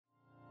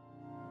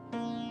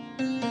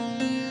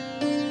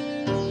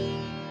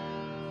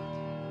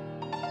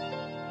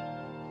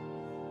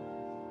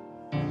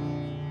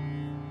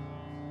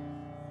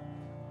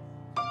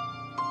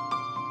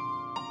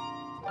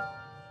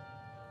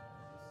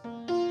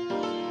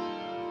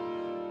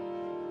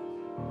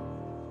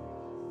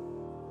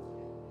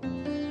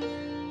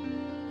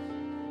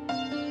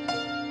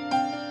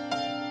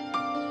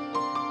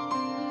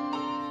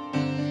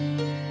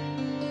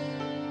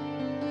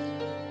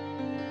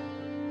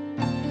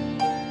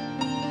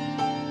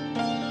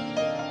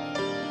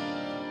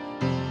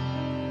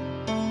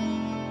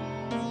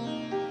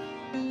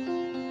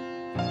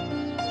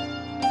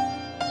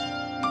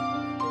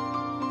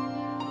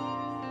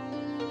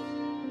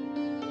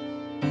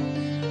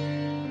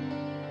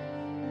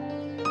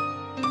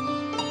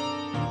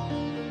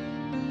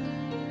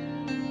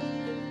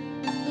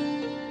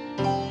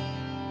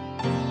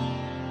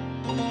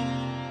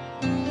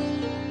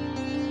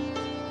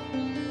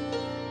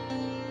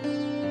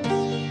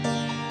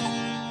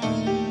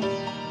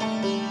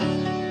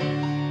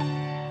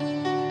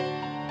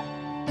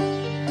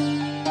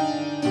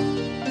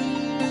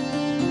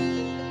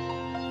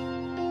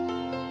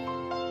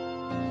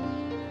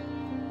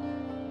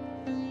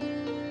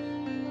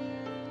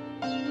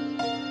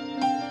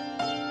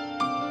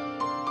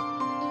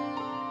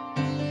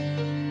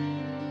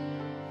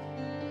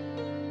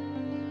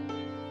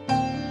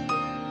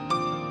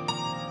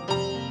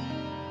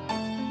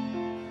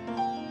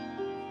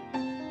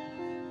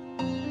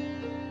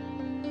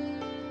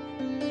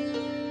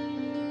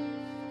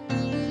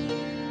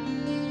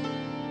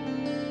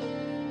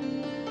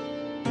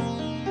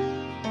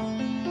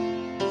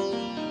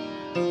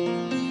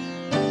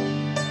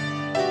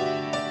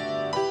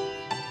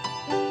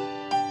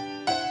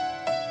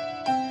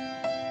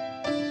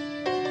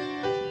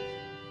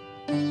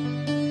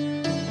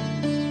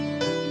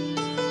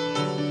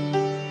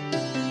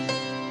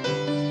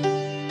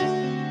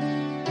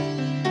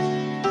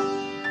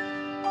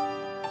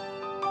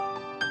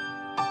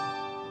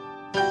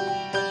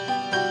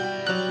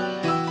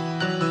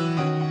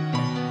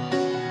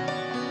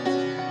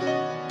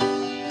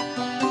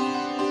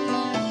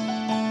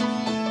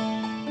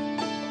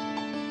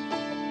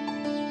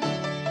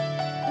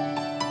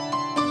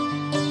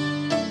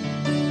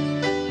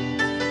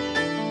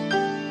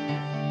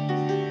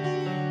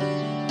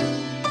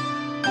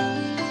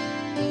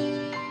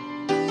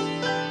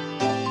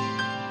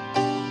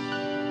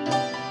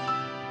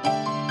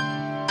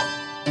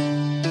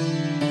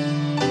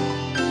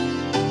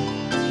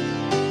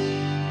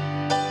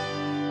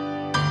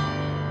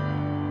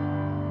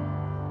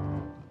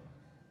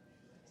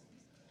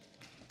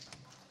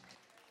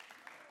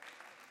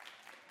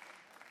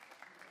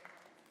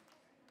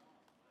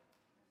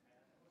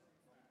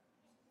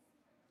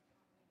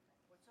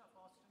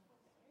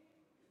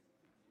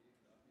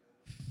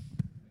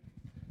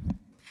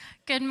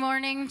Good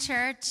morning,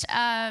 church.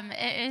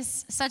 It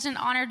is such an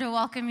honor to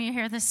welcome you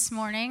here this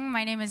morning.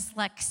 My name is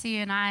Lexi,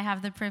 and I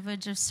have the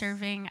privilege of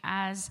serving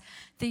as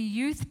the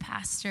youth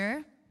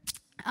pastor.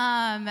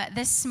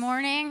 This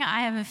morning, I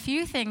have a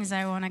few things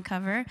I want to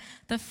cover.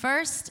 The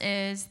first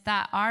is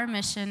that our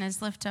mission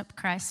is Lift Up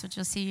Christ, which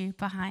you'll see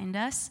behind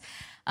us.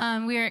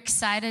 We are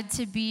excited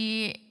to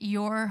be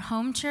your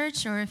home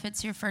church, or if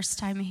it's your first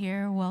time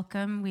here,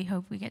 welcome. We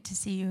hope we get to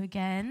see you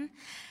again.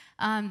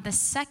 The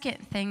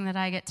second thing that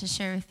I get to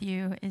share with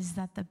you is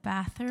that the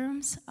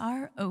bathrooms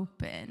are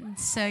open.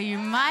 So you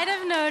might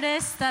have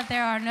noticed that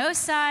there are no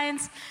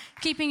signs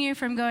keeping you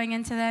from going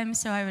into them,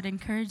 so I would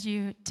encourage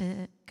you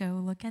to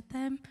go look at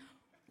them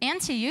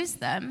and to use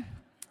them.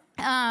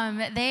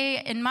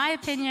 They, in my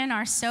opinion,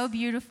 are so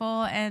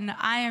beautiful, and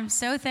I am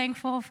so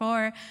thankful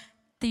for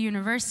the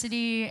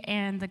university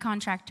and the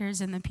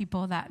contractors and the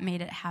people that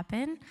made it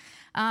happen.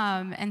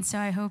 And so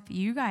I hope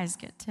you guys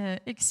get to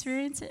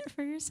experience it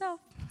for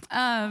yourself.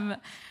 And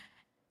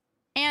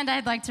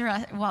I'd like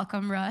to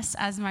welcome Russ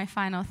as my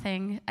final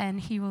thing, and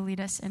he will lead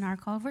us in our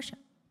call of worship.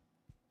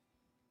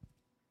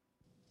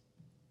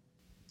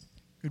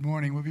 Good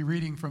morning. We'll be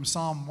reading from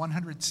Psalm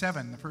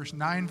 107, the first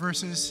 9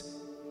 verses,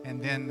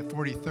 and then the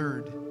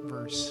 43rd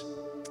verse.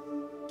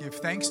 Give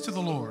thanks to the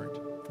Lord,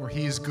 for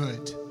he is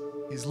good.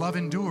 His love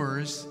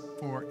endures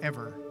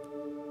forever.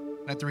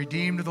 Let the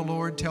redeemed of the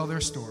Lord tell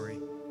their story.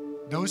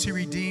 Those he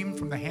redeemed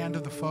from the hand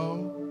of the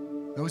foe,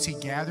 those he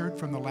gathered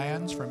from the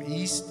lands from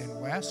east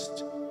and west,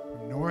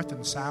 from north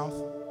and south.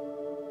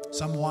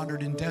 Some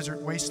wandered in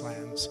desert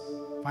wastelands,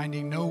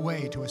 finding no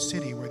way to a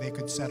city where they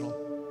could settle.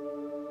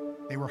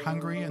 They were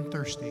hungry and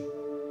thirsty.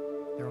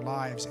 Their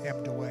lives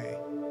ebbed away.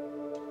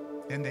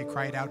 Then they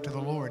cried out to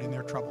the Lord in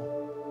their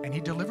trouble, and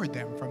he delivered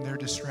them from their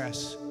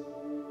distress.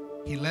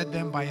 He led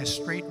them by a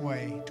straight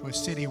way to a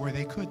city where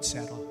they could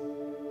settle.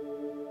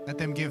 Let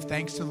them give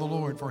thanks to the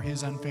Lord for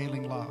his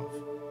unfailing love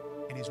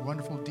and his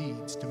wonderful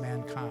deeds to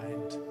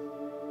mankind.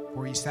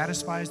 For he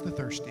satisfies the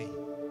thirsty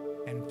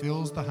and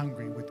fills the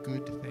hungry with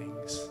good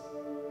things.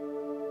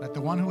 Let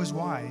the one who is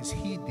wise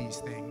heed these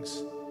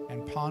things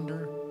and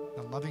ponder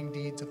the loving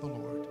deeds of the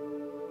Lord.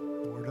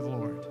 The word of the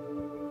Lord.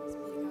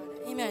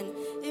 Amen.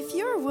 If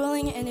you're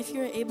willing and if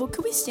you're able,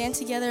 could we stand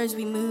together as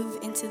we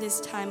move into this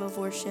time of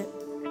worship?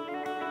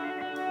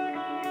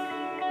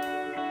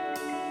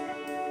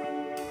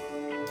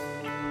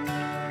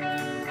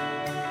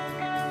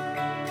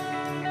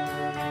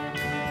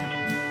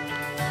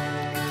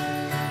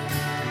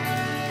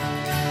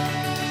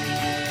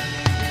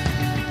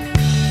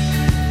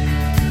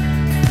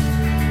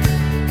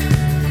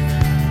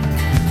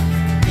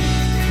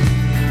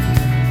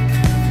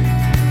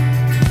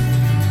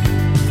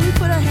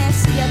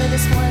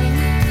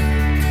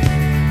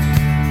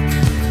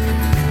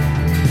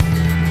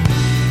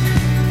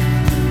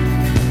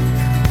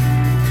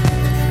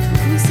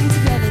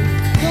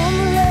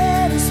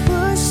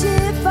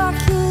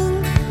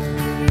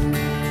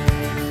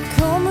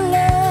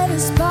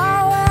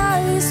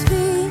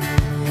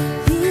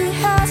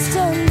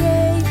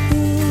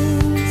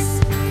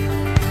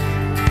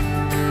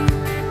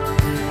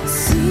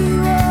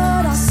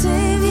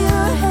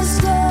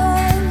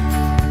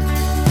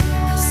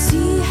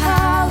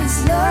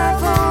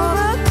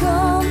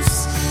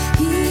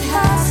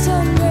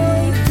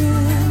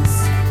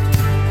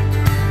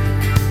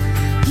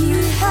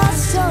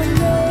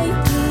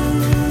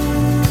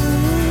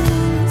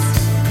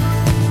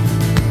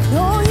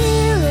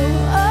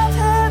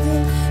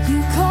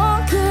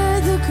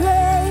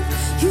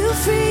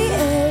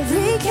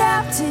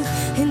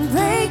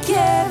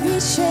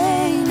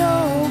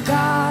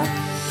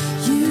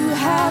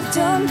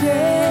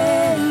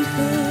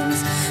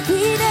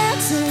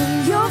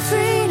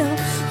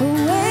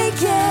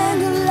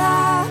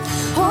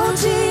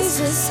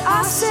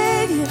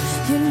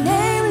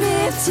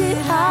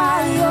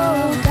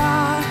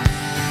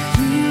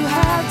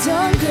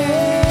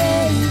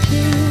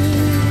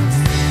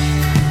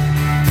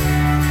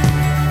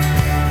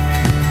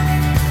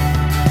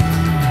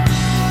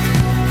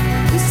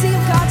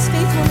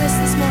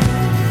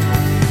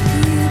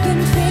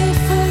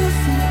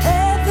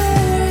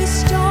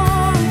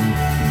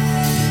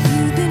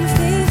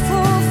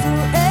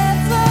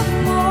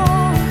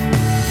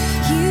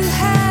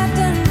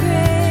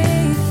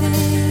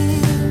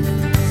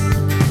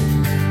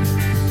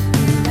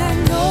 I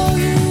know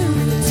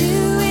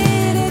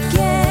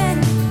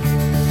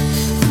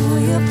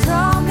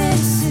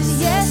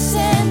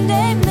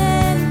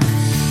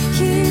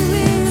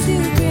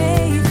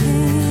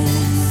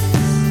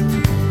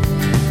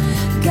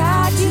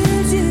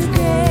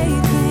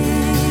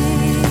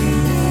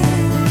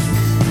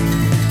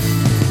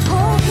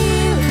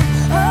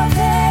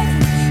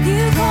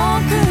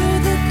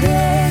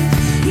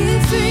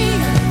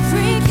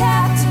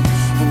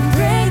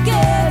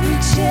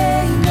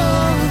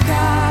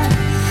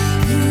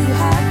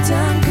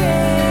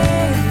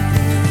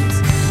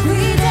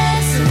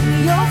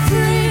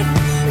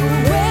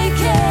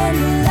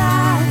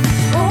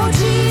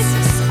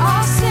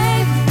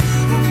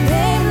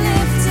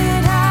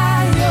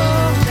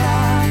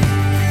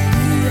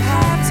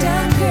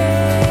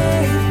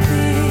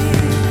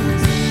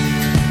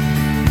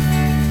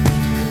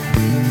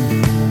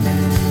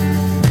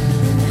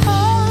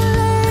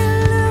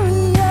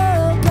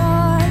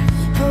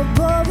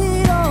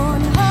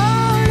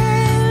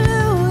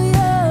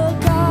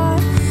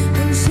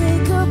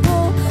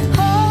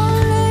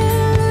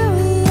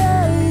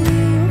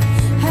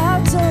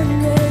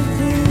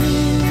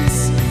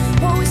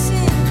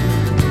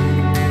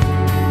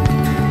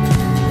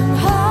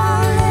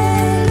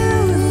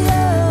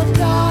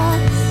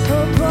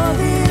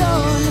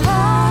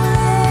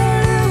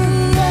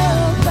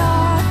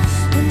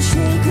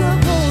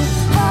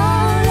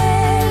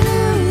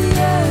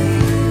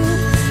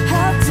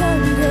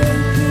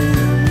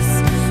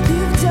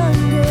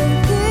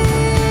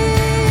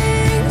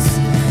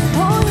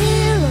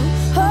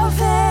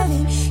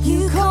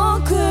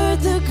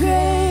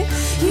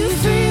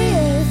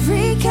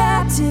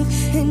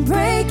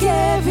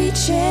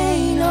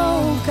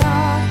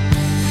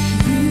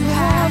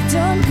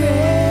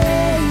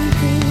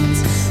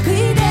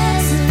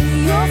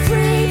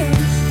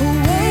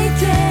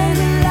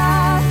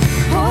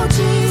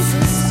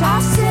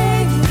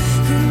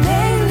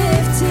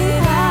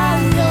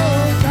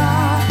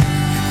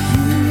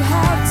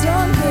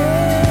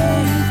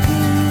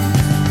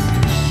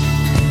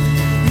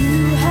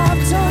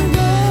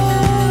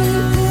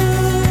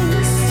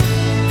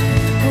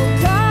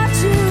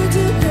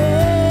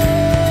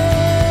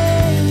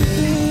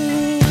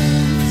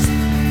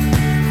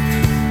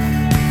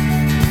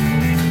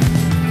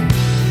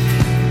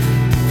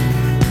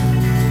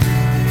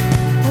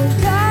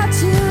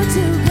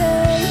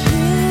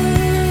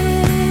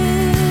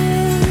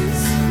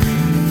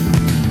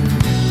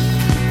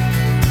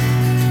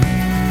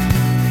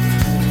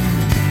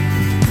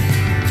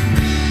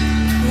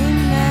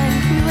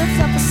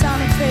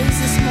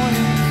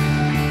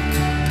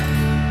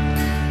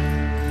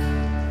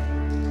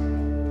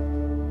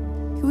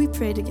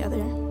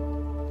together.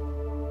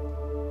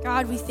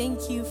 God, we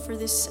thank you for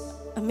this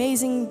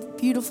amazing,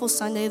 beautiful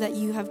Sunday that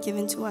you have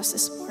given to us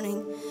this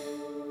morning.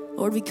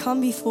 Lord, we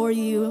come before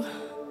you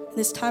in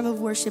this time of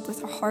worship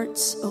with our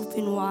hearts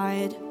open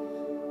wide.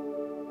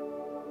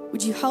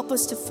 Would you help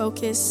us to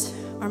focus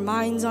our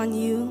minds on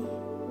you,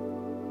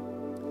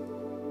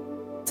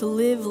 to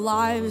live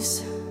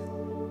lives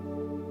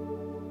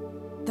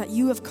that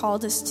you have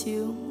called us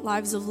to,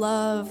 lives of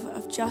love,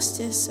 of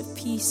justice, of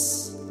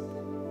peace.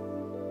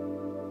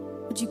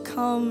 Would you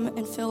come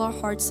and fill our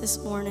hearts this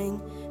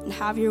morning and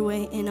have your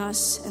way in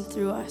us and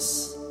through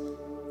us?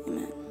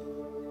 Amen.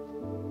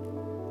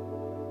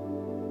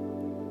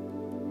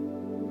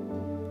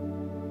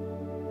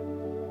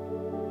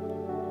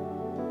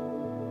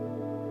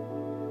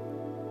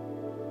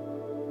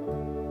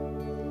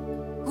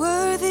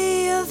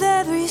 Worthy of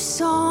every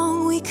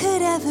song we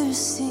could ever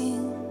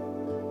sing,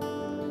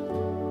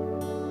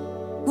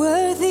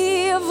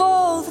 worthy of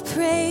all the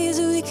praise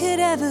we could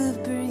ever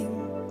bring,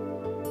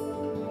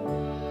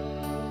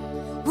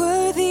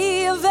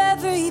 worthy of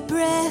every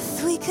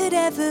breath we could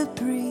ever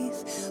breathe.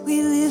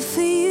 We live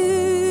for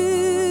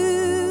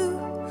you.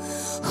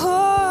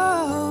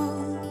 Oh,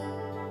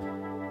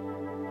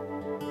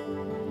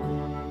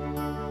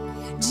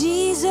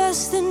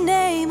 Jesus, the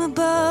name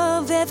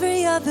above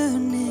every other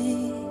name.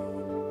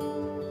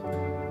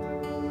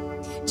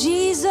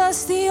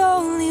 Jesus, the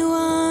only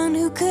one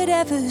who could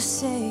ever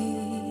save.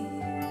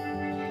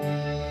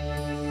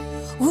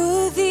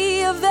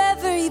 Worthy of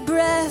every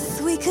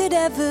breath we could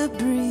ever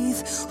breathe.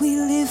 We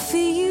live for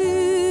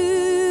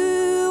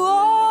you.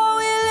 Oh,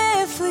 we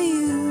live for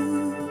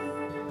you.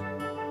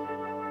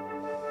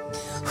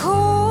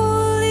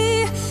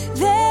 Holy,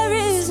 there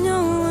is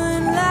no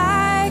one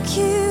like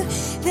you.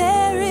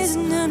 There is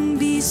none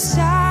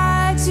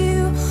beside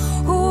you.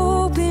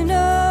 Open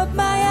up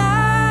my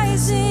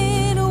eyes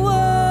in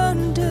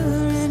wonder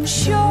and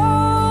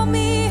show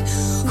me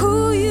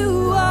who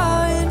you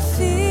are and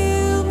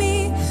fill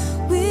me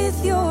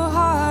with your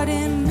heart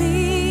and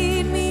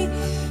lead me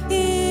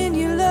in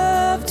your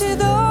love to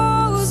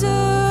those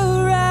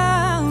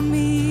around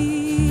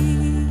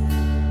me.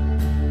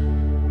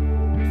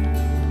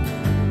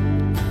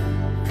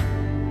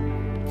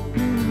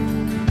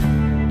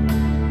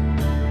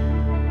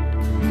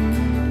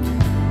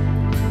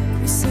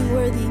 We sing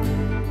worthy.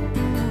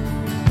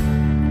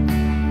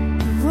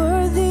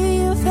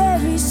 Worthy of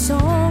every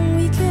song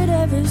we could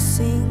ever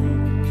sing.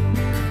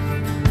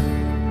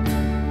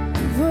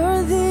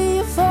 Worthy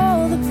of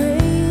all the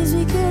praise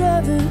we could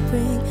ever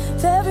bring.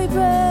 Of every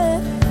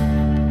breath.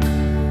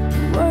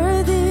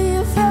 Worthy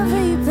of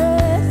every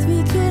breath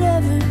we could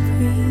ever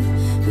breathe.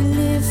 We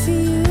live for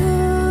you.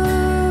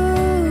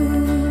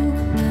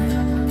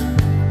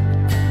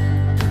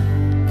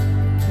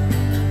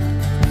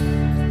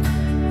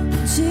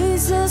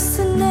 Jesus,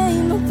 the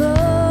name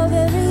above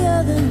every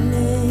other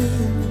name.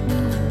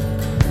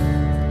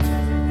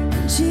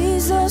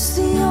 Jesus,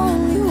 the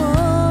only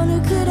one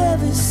who could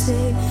ever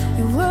say,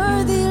 you're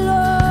worthy,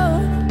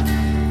 Lord.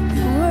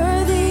 You're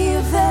worthy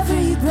of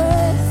every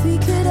breath.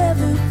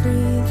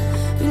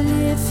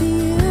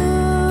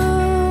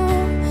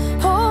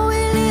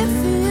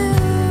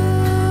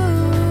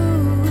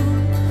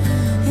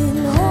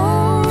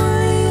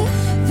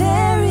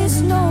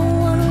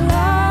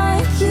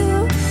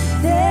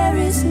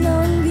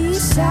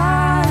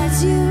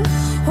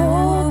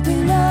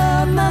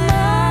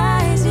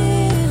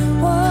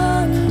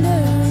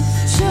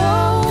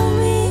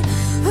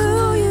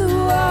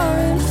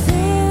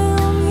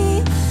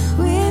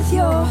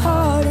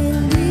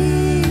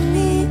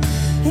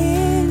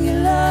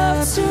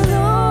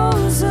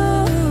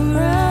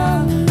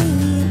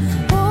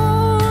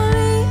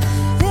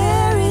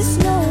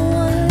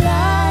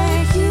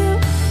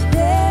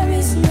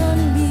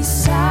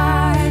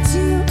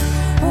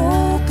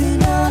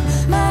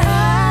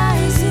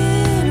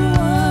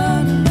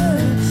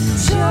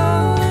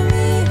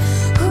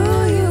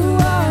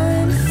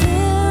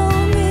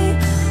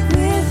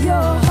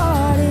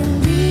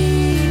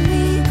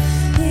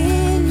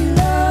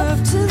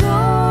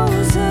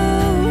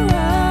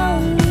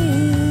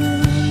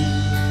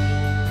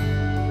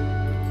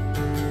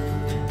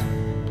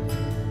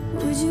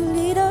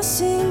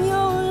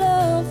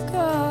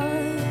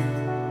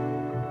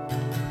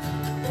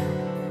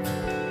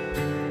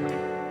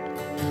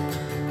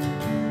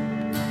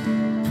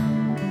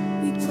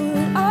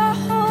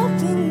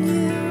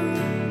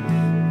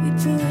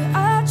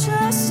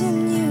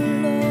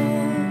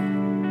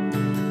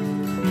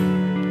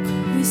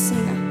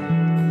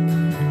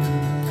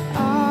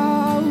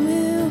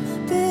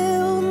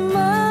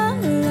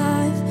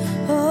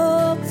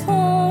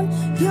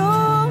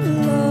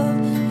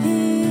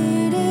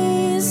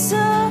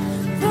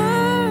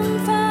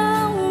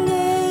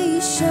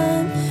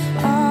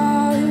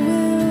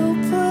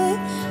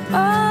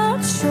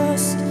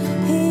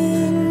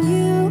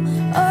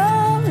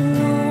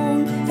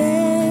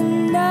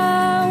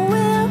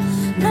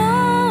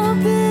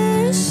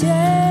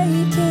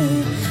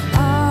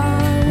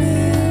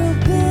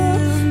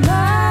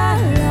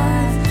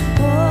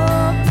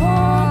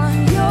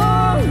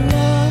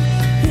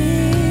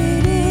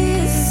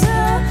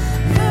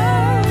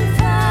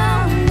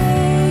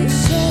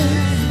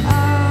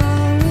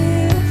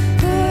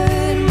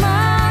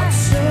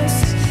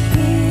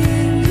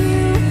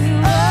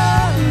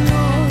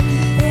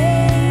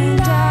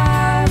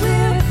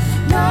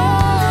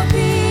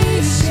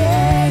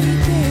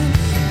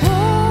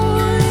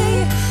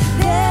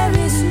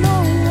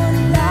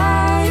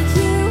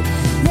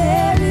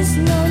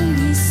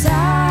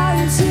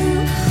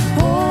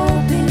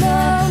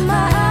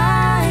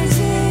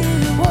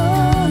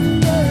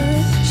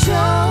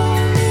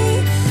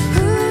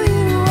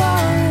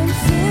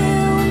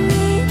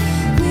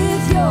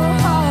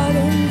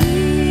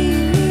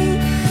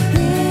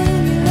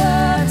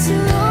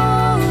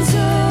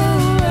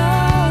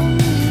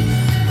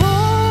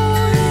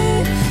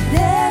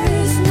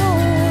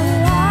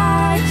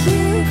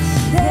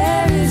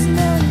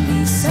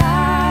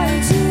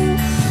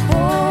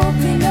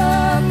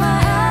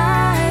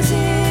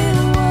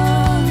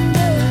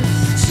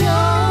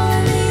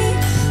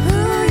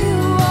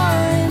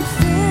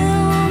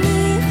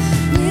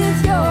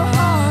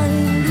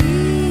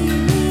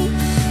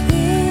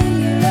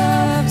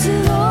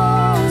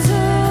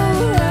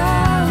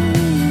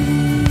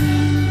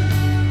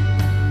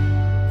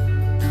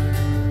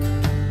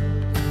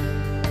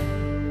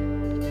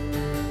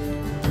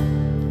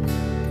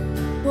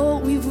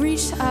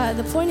 reached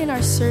the point in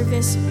our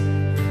service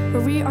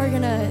where we are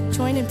going to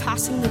join in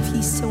passing the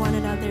peace to one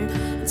another.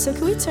 And so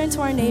can we turn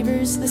to our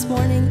neighbors this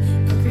morning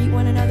and greet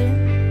one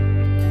another?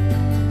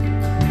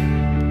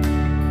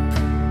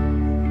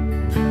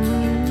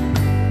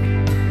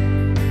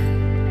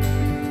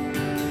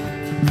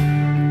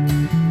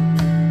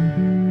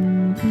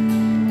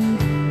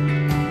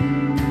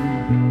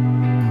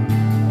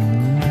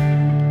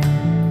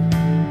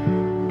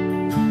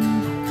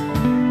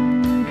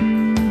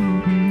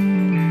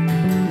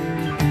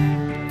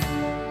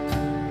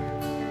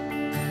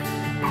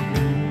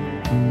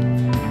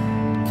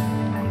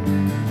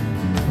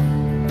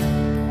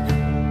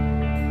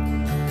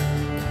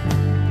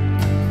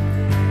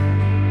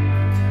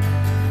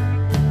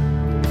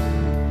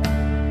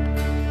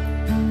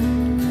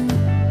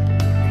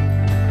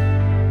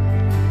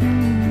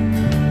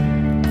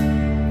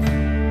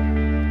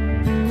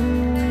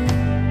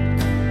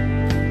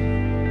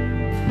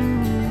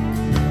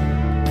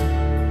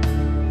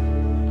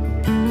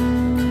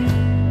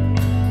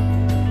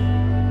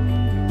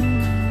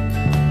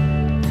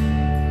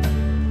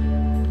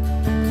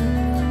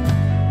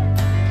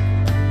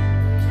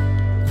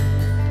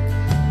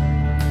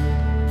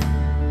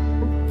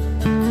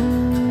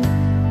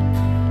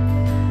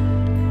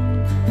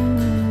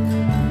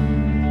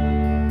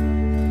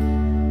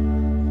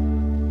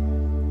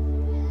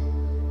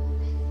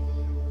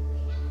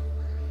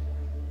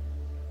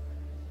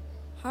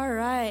 All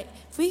right,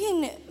 if we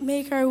can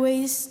make our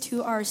ways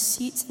to our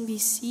seats and be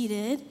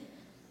seated.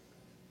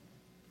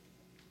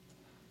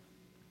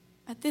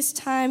 At this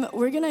time,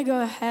 we're going to go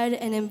ahead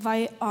and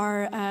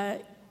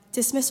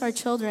dismiss our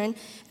children.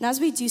 And as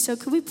we do so,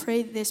 could we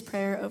pray this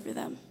prayer over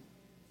them?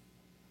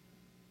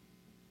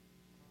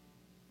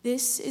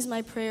 This is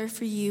my prayer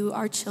for you,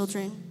 our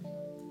children,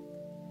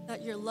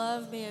 that your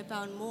love may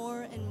abound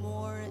more and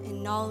more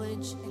in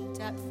knowledge and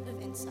depth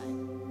of insight,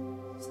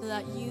 so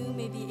that you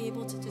may be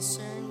able to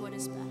discern what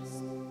is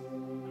best.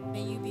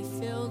 May you be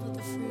filled with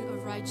the fruit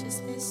of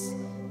righteousness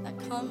that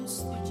comes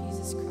through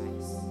Jesus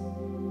Christ,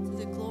 to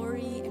the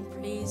glory and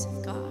praise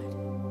of God.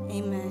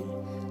 Amen.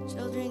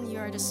 Children, you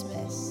are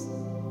dismissed.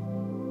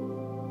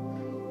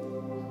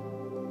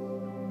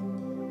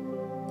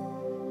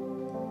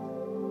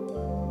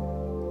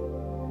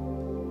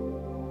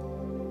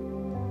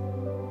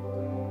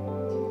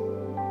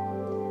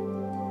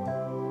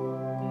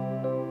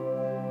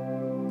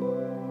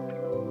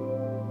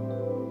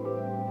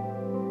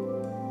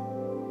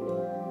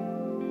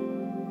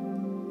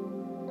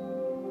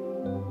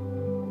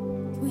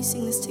 We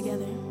sing this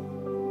together.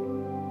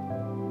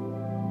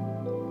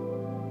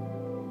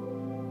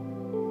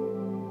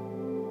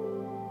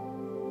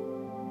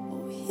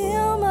 Oh,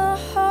 heal my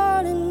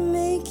heart and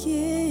make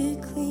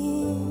it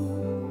clean.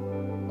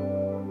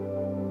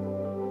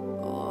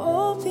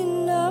 Oh,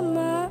 open up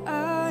my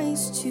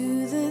eyes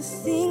to the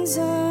things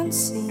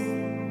unseen.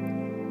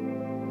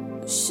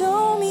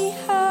 Show me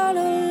how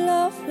to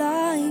love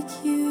like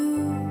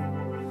you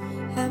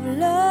have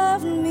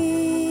loved me.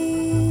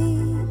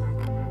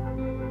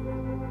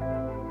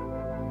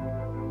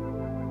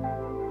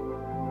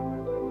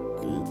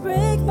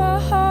 Break my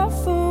heart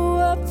for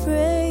what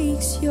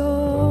breaks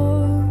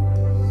yours.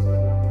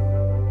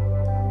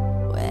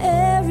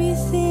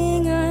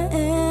 Everything I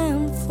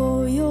am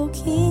for your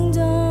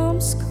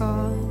kingdom's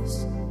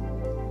cause.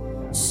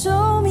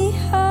 Show me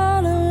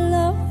how to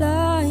love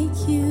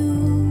like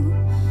you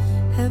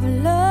have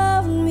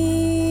loved me.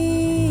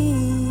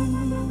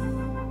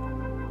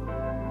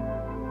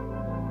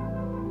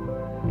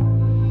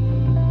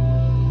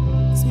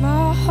 'Cause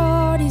my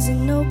heart is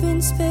an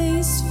open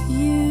space for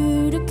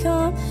you to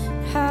come.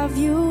 Have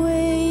your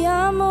way,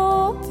 I'm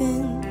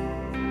open,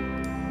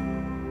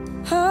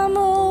 I'm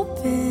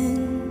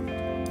open.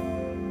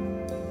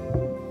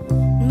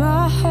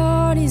 My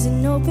heart is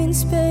an open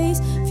space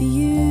for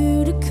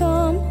you to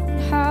come and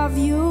have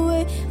your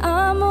way,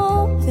 I'm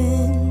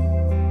open,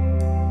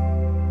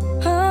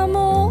 I'm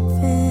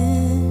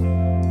open.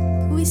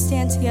 Can we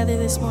stand together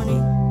this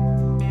morning?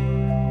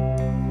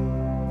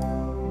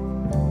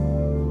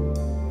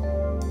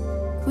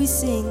 We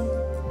sing.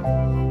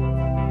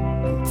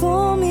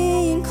 Pull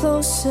me in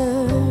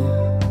closer,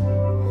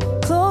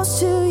 close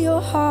to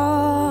your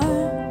heart.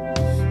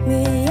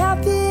 May I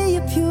be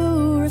a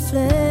pure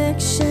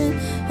reflection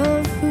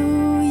of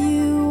who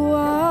you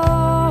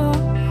are.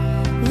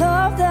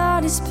 Love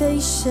that is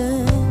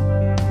patient,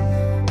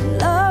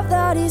 love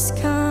that is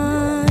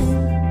kind,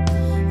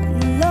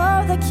 and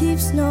love that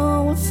keeps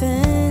no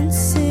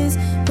offenses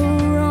or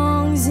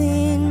wrongs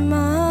in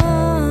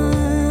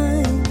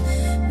mind.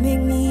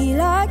 Make me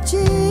like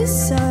Jesus.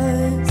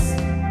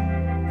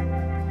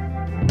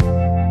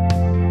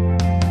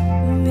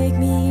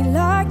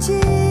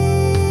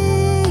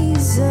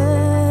 Jesus,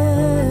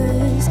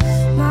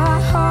 my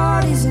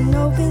heart is an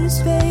open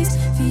space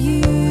for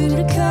you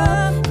to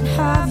come and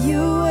have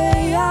your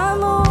way.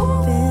 I'm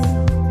open,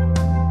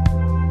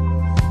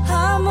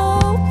 I'm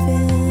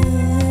open.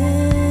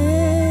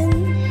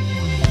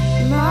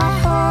 My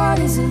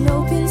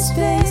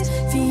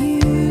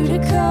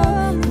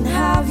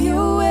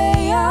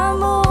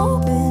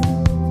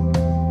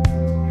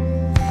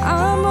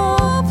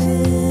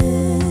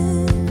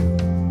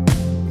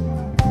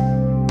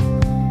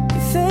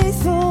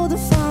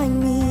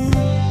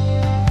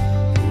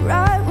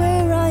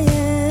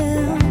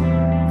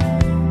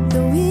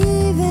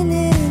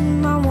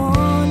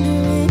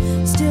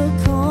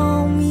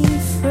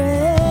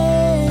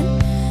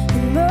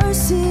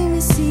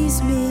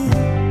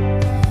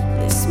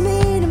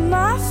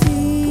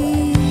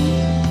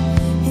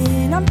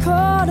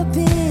up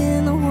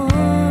in the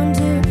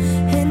wonder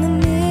and the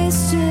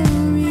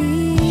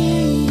mystery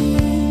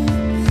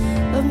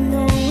of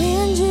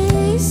knowing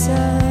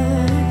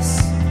Jesus,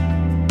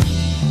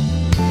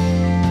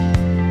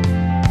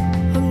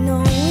 of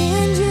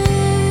knowing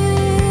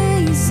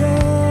Jesus.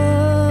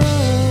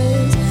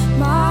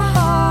 My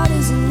heart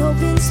is an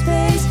open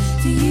space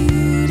for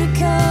you to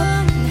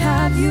come and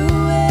have your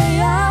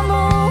way. I'm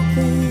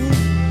open.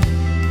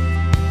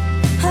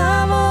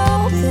 I'm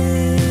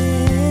open.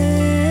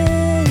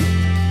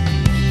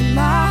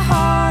 My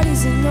heart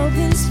is an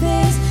open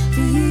space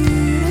for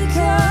you to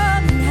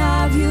come and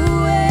have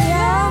your way.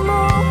 I'm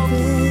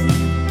open.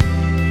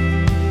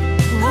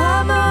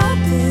 I'm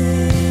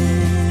open.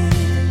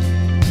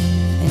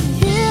 And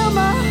heal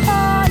my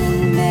heart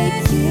and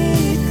make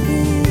it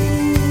clean.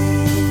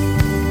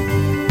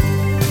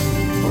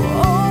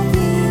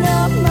 Open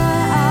up my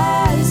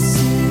eyes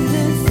to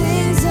the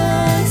things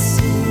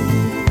unseen.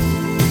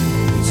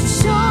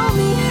 Show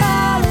me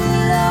how to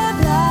love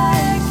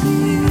like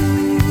you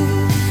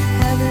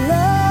have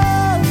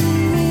loved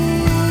me.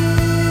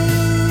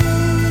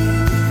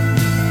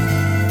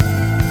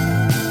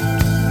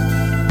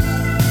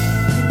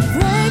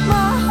 Break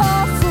my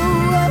heart for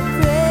what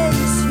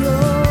breaks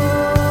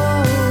yours,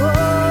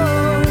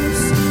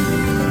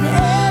 and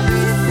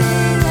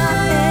everything I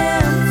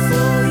am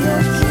for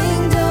your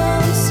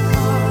kingdom's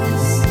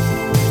cause.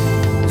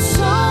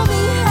 Show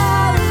me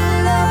how to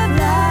love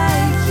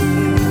like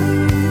you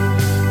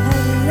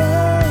have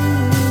loved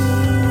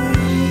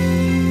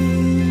me.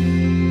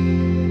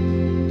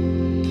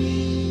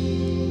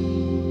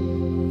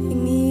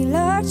 Make me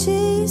like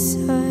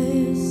Jesus.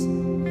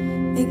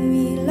 Make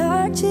me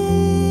like Jesus.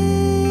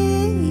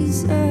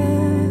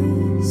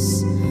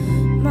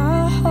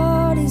 My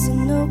heart is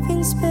an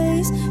open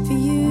space for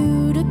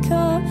you to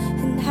come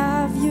and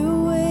have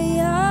your way.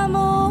 I'm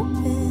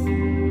open.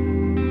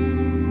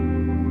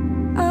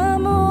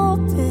 I'm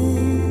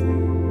open.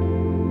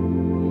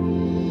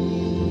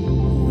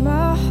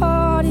 My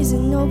heart is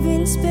an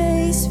open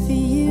space for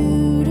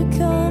you to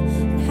come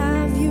and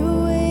have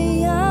your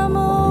way. I'm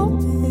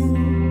open.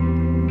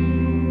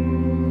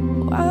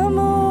 I'm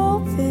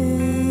open.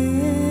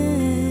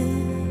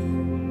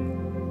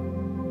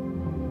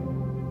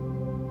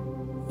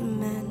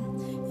 Amen.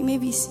 You may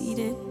be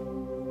seated.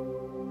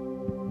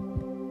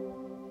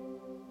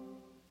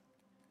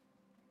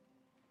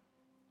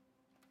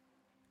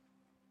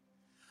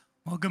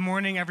 Well, good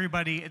morning,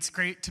 everybody. It's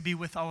great to be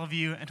with all of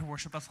you and to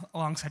worship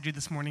alongside you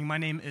this morning. My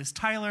name is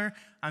Tyler.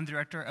 I'm the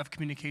Director of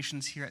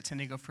Communications here at San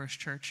Diego First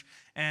Church.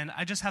 And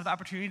I just have the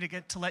opportunity to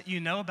get to let you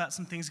know about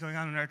some things going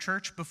on in our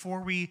church.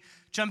 Before we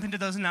jump into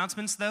those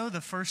announcements, though,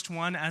 the first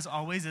one, as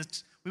always,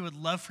 is we would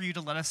love for you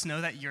to let us know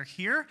that you're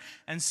here.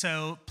 And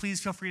so please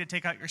feel free to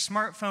take out your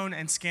smartphone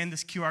and scan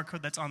this QR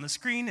code that's on the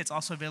screen. It's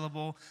also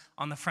available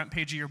on the front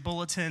page of your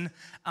bulletin.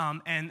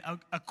 And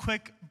a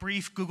quick,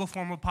 brief Google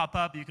form will pop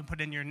up. You can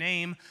put in your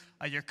name,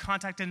 your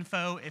contact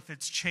info, if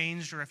it's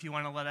changed, or if you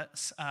want to let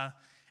us,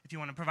 if you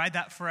want to provide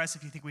that for us,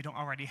 if you think we don't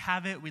already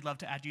have it, we'd love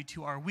to add you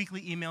to our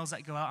weekly emails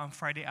that go out on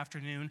Friday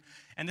afternoon.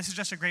 And this is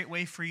just a great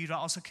way for you to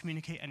also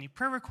communicate any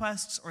prayer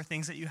requests or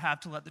things that you have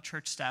to let the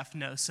church staff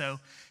know. So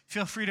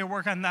feel free to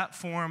work on that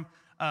form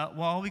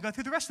while we go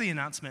through the rest of the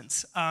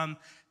announcements.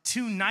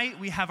 Tonight,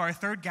 we have our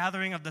third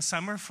gathering of the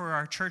summer for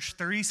our church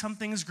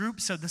 30-somethings group.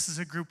 So this is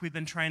a group we've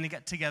been trying to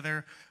get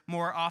together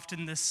more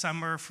often this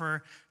summer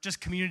for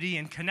just community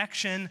and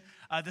connection.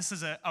 This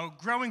is a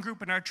growing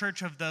group in our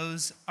church of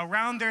those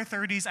around their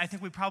 30s. I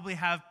think we probably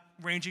have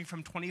ranging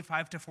from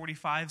 25 to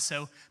 45,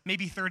 so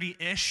maybe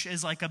 30-ish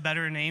is like a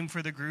better name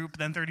for the group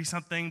than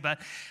 30-something. But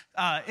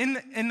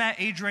in that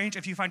age range,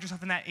 if you find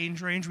yourself in that age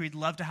range, we'd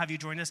love to have you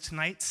join us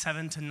tonight,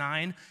 7 to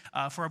 9,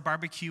 for a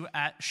barbecue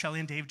at Shelly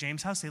and Dave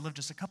James' house. They live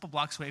just a couple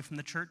blocks away from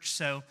the church.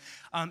 So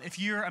if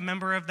you're a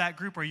member of that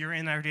group or you're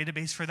in our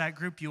database for that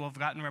group, you will have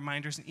gotten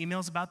reminders and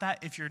emails about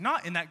that. If you're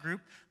not in that group,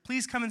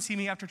 please come and see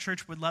me after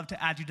church. We'd love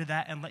to add you to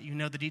that and let you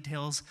know the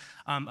details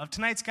of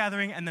tonight's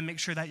gathering, and then make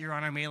sure that you're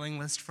on our mailing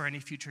list for any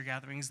future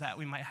gatherings that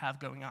we might have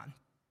going on.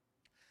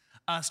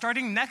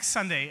 Starting next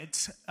Sunday,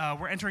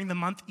 we're entering the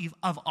month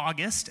of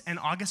August, and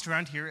August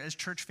around here is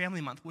Church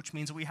Family Month, which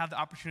means that we have the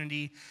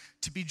opportunity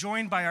to be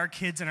joined by our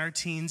kids and our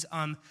teens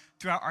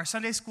throughout our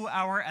Sunday school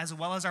hour as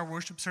well as our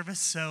worship service.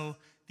 So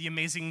the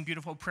amazing,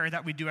 beautiful prayer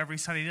that we do every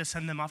Sunday to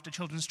send them off to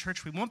Children's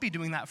Church, we won't be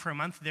doing that for a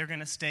month. They're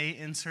going to stay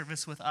in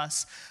service with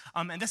us.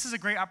 And this is a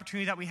great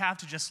opportunity that we have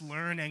to just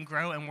learn and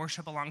grow and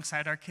worship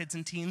alongside our kids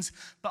and teens,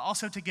 but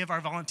also to give our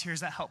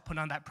volunteers that help put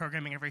on that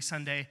programming every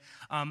Sunday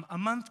a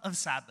month of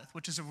Sabbath,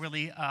 which is a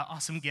really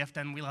awesome gift,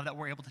 and we love that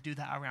we're able to do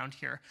that around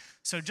here.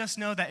 So just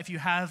know that if you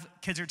have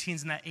kids or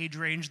teens in that age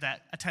range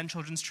that attend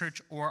Children's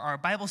Church or our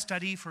Bible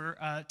study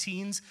for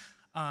teens,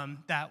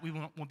 that we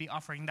will be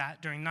offering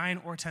that during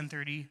 9 or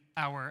 10:30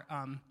 hour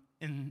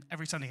in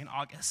every Sunday in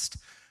August.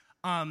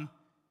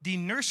 The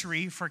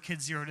nursery for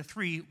kids 0 to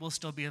 3 will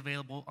still be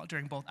available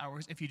during both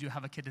hours if you do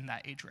have a kid in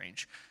that age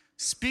range.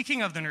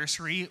 speaking of the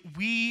nursery,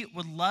 we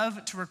would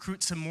love to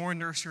recruit some more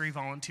nursery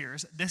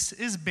volunteers. This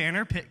is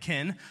Banner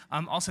Pitkin,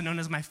 also known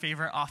as my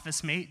favorite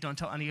office mate. Don't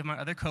tell any of my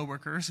other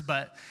coworkers,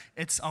 but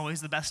it's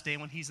always the best day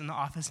when he's in the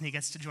office and he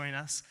gets to join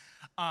us.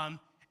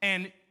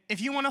 And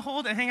if you want to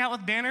hold and hang out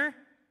with Banner,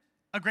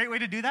 a great way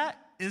to do that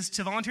is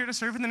to volunteer to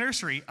serve in the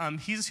nursery.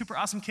 He's a super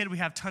awesome kid. We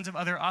have tons of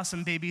other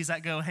awesome babies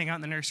that go hang out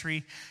in the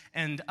nursery,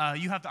 and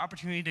you have the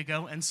opportunity to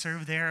go and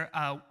serve there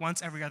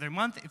once every other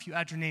month if you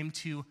add your name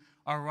to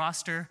our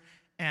roster,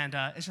 and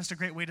it's just a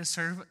great way to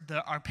serve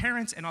our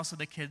parents and also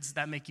the kids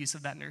that make use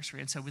of that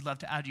nursery, and so we'd love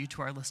to add you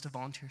to our list of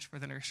volunteers for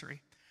the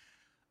nursery.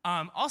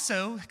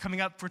 Also,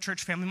 coming up for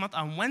Church Family Month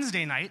on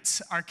Wednesday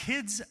nights, our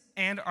kids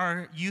and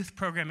our youth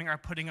programming are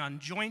putting on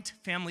joint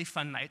family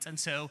fun nights, and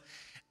so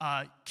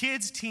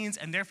kids, teens,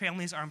 and their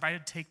families are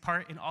invited to take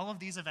part in all of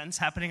these events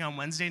happening on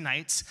Wednesday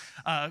nights.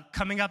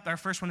 Coming up, our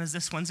first one is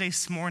this Wednesday,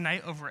 S'more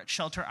Night over at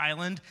Shelter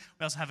Island.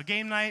 We also have a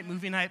game night,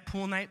 movie night,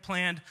 pool night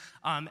planned.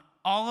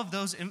 All of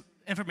those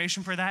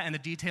information for that and the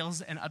details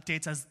and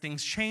updates as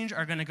things change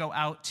are going to go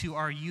out to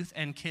our youth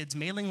and kids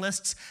mailing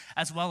lists,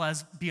 as well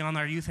as be on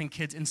our youth and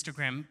kids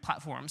Instagram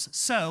platforms.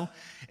 So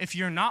if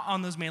you're not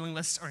on those mailing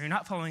lists or you're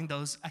not following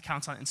those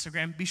accounts on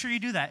Instagram, be sure you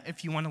do that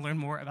if you want to learn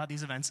more about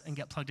these events and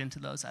get plugged into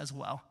those as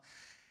well.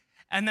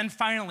 And then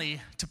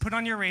finally, to put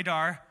on your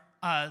radar,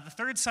 the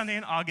third Sunday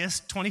in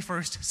August,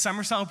 21st,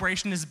 Summer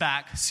Celebration is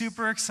back.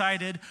 Super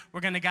excited. We're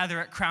going to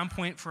gather at Crown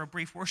Point for a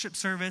brief worship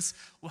service.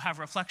 We'll have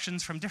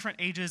reflections from different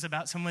ages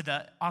about some of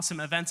the awesome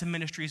events and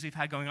ministries we've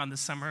had going on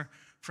this summer,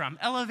 from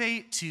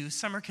Elevate to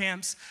summer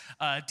camps,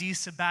 D's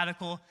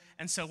sabbatical.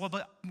 And so we'll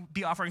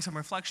be offering some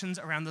reflections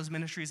around those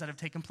ministries that have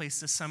taken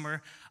place this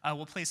summer.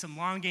 We'll play some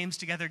long games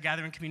together,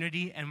 gather in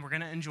community, and we're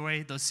going to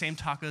enjoy those same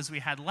tacos we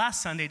had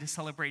last Sunday to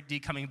celebrate D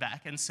coming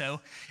back. And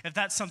so if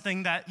that's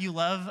something that you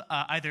love,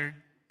 either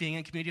being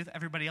in community with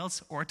everybody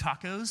else or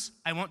tacos,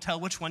 I won't tell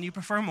which one you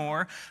prefer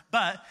more,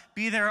 but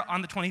be there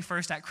on the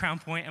 21st at Crown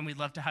Point, and we'd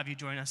love to have you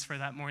join us for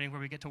that morning where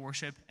we get to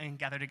worship and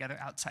gather together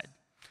outside.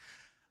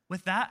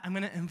 With that, I'm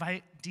going to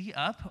invite Dee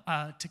up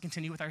to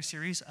continue with our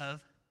series of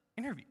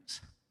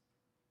interviews.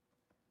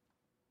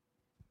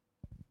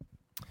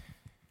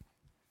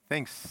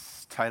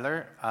 Thanks,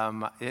 Tyler.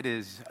 It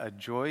is a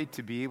joy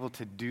to be able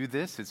to do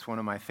this. It's one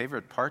of my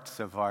favorite parts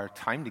of our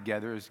time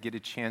together is get a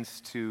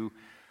chance to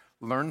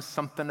learn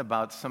something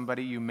about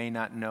somebody you may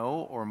not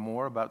know or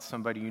more about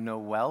somebody you know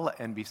well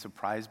and be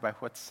surprised by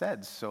what's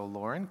said. So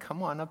Lauren,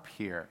 come on up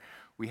here.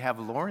 We have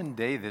Lauren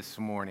Day this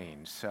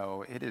morning,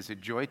 so it is a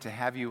joy to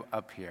have you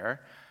up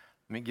here.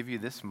 Let me give you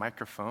this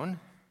microphone.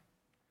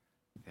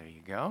 There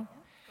you go.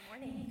 Good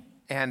morning.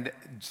 And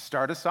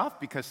start us off,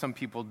 because some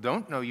people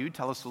don't know you.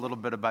 Tell us a little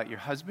bit about your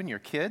husband, your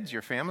kids,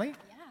 your family.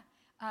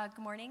 Yeah.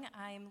 Good morning.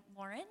 I'm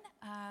Lauren.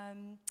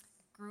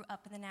 Grew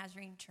up in the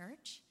Nazarene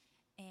Church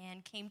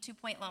and came to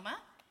Point Loma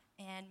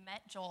and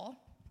met Joel.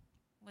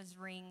 Was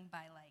ringed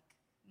by like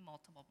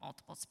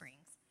multiple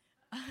springs.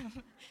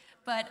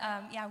 But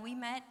yeah, we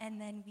met,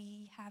 and then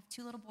we have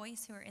two little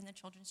boys who are in the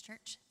children's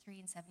church, 3-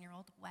 and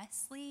 7-year-old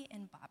Wesley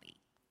and Bobby.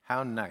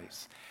 How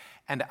nice.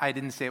 And I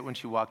didn't say it when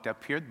she walked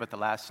up here, but the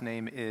last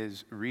name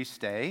is Reese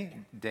Day.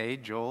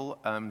 Joel,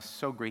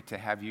 so great to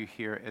have you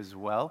here as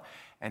well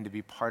and to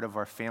be part of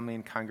our family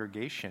and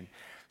congregation.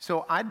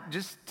 So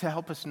just to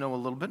help us know a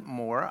little bit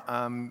more,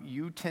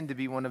 you tend to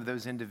be one of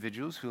those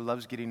individuals who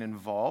loves getting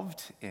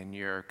involved in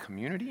your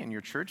community, in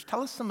your church.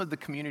 Tell us some of the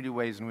community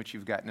ways in which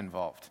you've gotten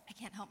involved. I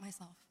can't help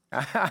myself.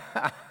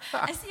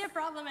 I see a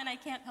problem and I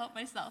can't help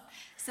myself.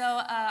 So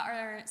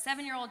our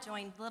 7-year-old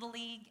joined Little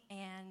League,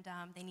 and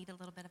they need a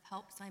little bit of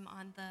help. So I'm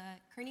on the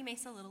Kearney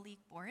Mesa Little League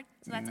board.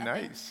 So that's up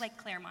in like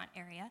Claremont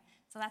area.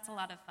 So that's a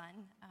lot of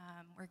fun.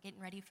 We're getting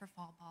ready for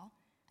fall ball.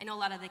 I know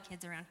a lot of the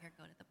kids around here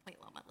go to the Point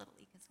Loma Little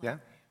League as well.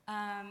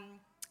 Yeah.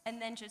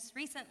 And then just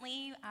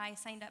recently, I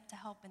signed up to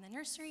help in the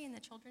nursery in the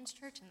children's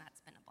church, and that's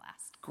been a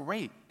blast.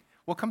 Great.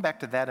 We'll come back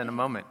to that in a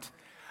moment.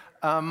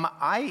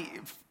 I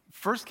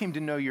first came to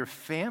know your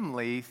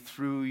family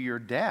through your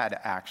dad,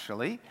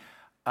 actually.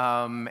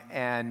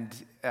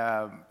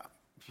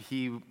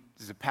 He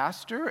is a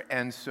pastor,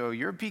 and so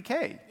you're a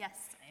PK. Yes,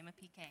 I am a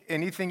PK.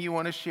 Anything you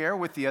want to share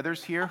with the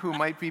others here who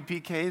might be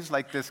PKs,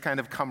 like this kind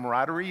of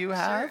camaraderie you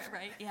have? Sure,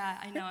 right? Yeah,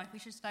 I know. We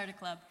should start a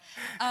club.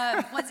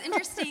 What's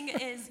interesting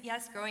is,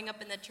 yes, growing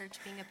up in the church,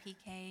 being a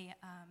PK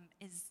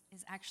is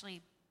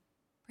actually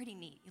pretty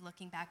neat.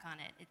 Looking back on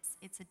it,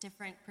 it's a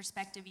different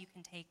perspective you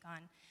can take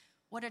on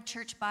what a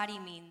church body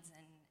means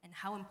and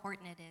how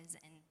important it is,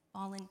 and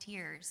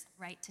volunteers,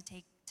 right,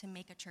 to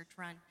make a church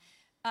run.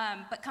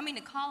 But coming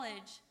to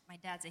college, my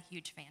dad's a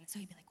huge fan, so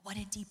he'd be like, "What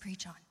did Dee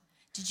preach on?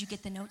 Did you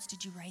get the notes?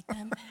 Did you write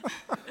them?"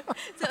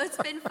 So it's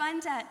been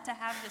fun to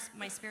have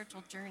my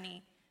spiritual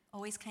journey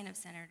always kind of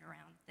centered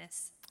around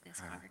this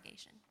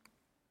congregation.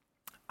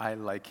 I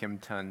like him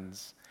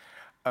tons.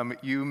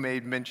 You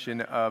made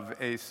mention of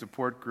a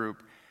support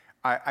group.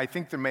 I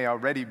think there may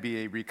already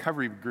be a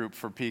recovery group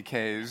for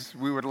PKs.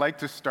 We would like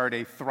to start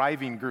a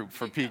thriving group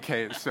for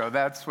PKs, so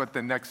that's what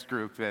the next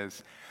group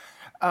is.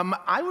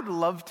 I would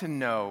love to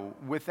know,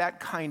 with that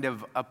kind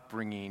of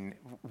upbringing,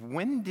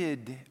 when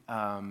did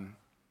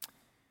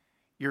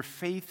your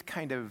faith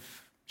kind of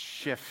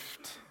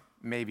shift,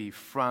 maybe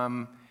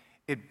from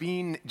it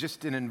being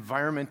just an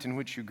environment in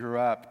which you grew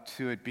up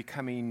to it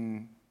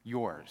becoming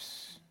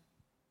yours?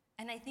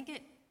 And I think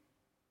it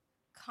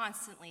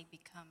constantly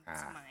becomes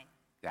mine.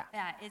 Yeah.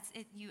 Yeah,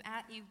 you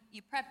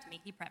prepped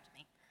me. He prepped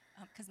me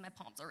because my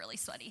palms are really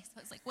sweaty. So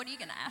I was like, what are you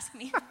going to ask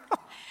me?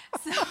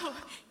 So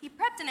he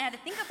prepped, and I had to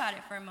think about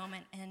it for a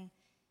moment. And,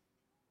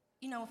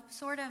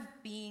 sort of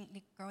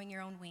growing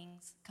your own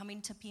wings,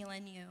 coming to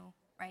PLNU,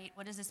 right?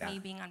 What does this mean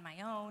being on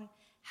my own?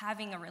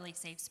 Having a really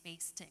safe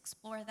space to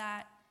explore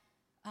that.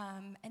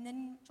 And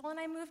then Joel and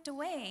I moved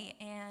away,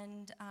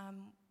 and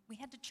we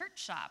had to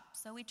church shop.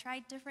 So we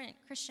tried different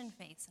Christian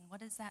faiths, and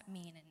what does that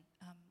mean?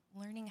 And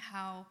learning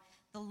how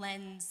the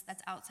lens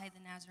that's outside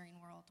the Nazarene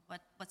world,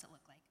 what's it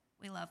look like?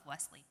 We love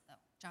Wesley, though.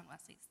 John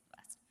Wesley's the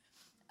best.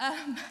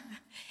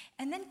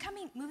 And then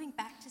moving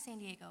back to San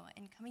Diego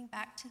and coming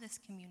back to this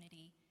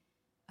community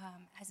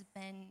has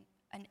been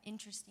an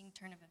interesting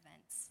turn of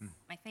events,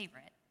 my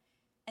favorite.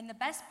 And the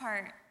best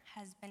part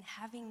has been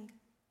having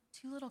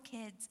 2 little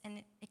kids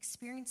and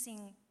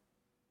experiencing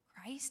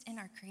Christ and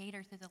our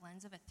Creator through the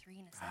lens of a 3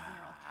 and a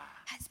 7-year-old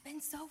has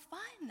been so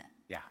fun.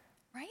 Yeah.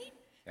 Right?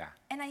 Yeah.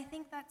 And I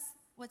think that's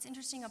what's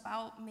interesting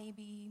about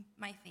maybe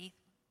my faith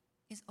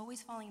is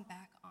always falling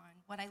back on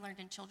what I learned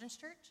in children's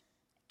church,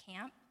 at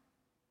camp,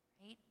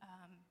 right?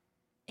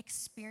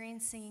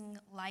 Experiencing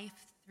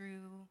life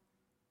through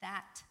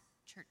that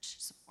church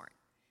support,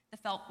 the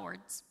felt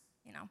boards,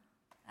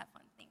 that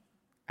fun thing.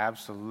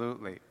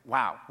 Absolutely.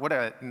 Wow, what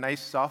a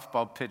nice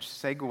softball pitch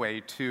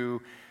segue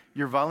to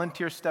your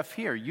volunteer stuff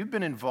here. You've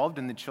been involved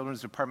in the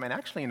children's department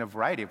actually in a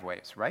variety of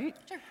ways, right?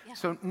 Sure, yeah.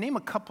 So name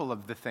a couple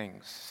of the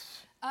things.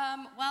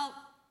 Well,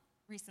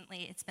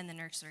 recently it's been the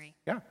nursery,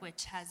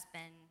 which has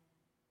been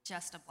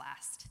just a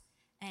blast.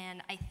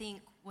 And I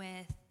think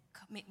with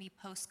maybe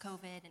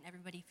post-COVID and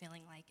everybody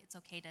feeling like it's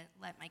okay to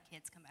let my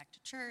kids come back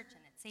to church and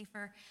it's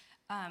safer,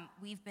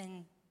 we've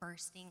been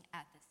bursting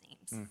at the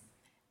seams.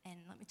 And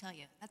let me tell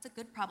you, that's a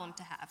good problem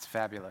to have. It's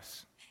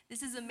fabulous.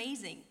 This is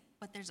amazing,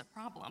 but there's a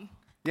problem.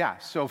 Yeah,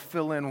 so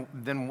fill in,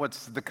 then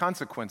what's the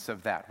consequence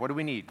of that? What do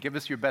we need? Give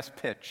us your best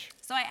pitch.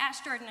 So I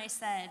asked Jordan, I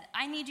said,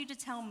 I need you to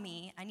tell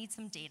me, I need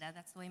some data,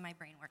 that's the way my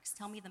brain works.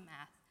 Tell me the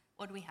math.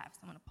 What do we have? So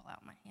I'm going to pull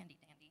out my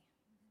handy-dandy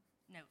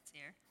notes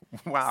here.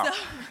 Wow,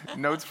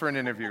 notes for an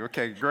interview.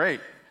 Okay, great.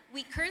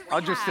 We currently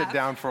I'll just sit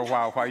down for a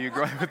while you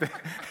go with it.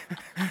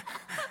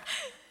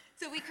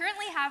 So we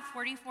currently have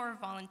 44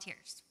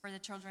 volunteers for the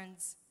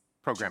children's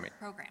program,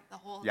 the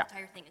whole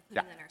entire thing,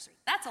 including the nursery.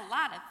 That's a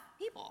lot of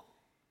people,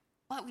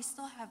 but we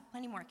still have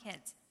plenty more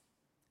kids.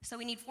 So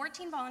we need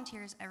 14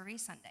 volunteers every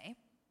Sunday,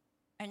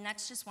 and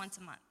that's just once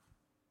a month.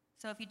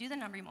 So if you do the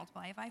number, you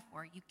multiply it by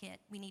 4,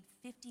 we need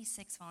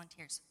 56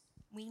 volunteers.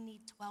 We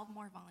need 12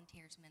 more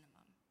volunteers minimum.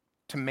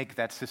 To make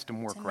that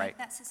system work, right? To make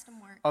that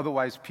system work.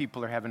 Otherwise,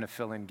 people are having to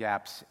fill in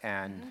gaps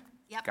and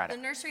Yep, got the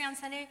it. nursery on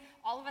Sunday,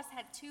 all of us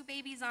had 2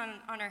 babies on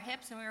our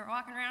hips, and we were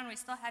walking around, we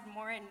still had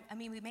more, and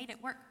we made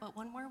it work, but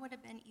one more would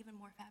have been even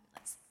more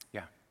fabulous.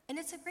 Yeah. And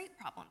it's a great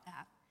problem to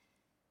have.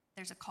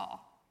 There's a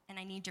call, and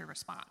I need your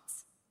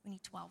response. We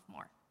need 12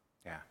 more.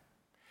 Yeah.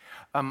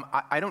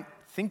 I don't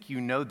think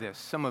you know this.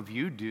 Some of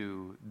you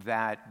do,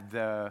 that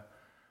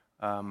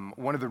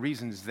one of the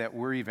reasons that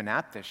we're even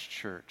at this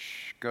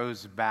church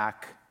goes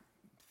back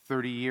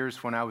 30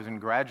 years when I was in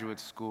graduate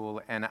school,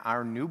 and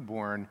our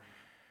newborn,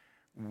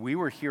 we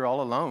were here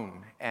all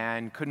alone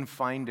and couldn't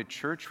find a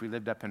church. We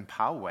lived up in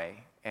Poway,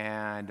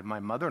 and my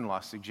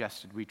mother-in-law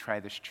suggested we try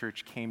this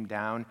church, came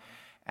down,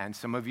 and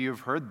some of you have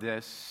heard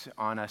this.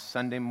 On a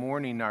Sunday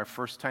morning, our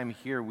first time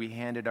here, we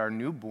handed our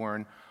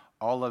newborn,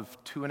 all of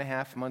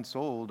 2.5 months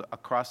old,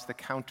 across the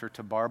counter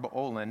to Barb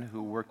Olin,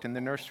 who worked in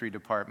the nursery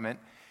department.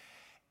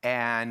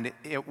 And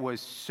it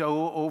was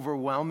so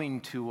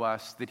overwhelming to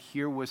us that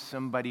here was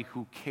somebody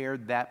who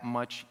cared that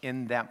much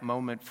in that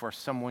moment for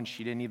someone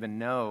she didn't even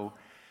know,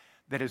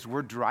 that as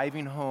we're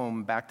driving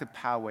home back to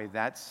Poway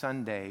that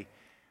Sunday,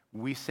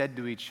 we said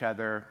to each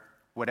other,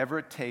 whatever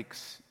it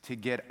takes to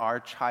get our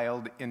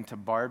child into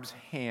Barb's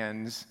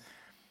hands,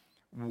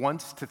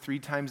 once to 3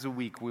 times a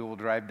week, we will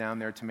drive down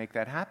there to make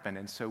that happen.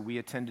 And so we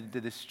attended to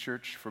this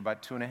church for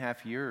about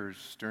 2.5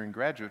 years during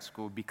graduate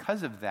school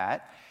because of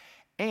that.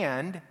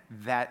 And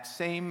that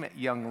same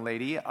young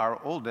lady,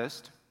 our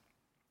oldest,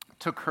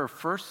 took her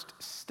first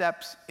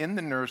steps in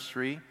the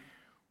nursery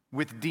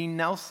with Dean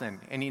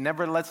Nelson, and he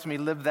never lets me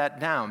live that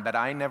down, that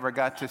I never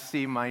got to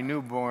see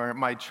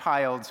my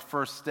child's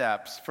first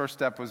steps. First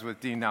step was with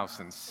Dean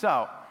Nelson.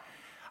 So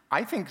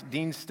I think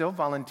Dean's still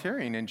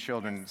volunteering in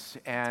children's,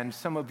 and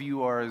some of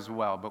you are as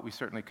well, but we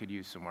certainly could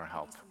use some more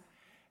help.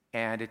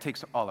 And it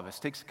takes all of us,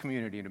 it takes a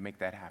community to make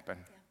that happen.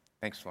 Yeah.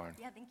 Thanks, Lauren.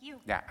 Yeah, thank you.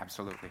 Yeah,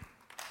 absolutely.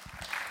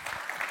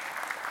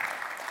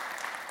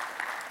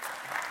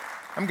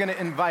 I'm going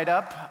to invite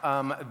up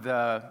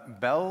the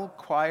Bell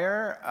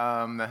Choir,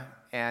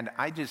 and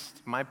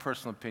my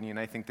personal opinion,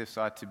 I think this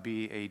ought to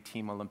be a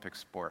Team Olympic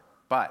sport.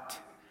 But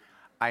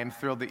I am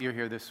thrilled that you're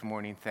here this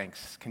morning.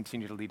 Thanks.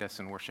 Continue to lead us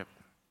in worship.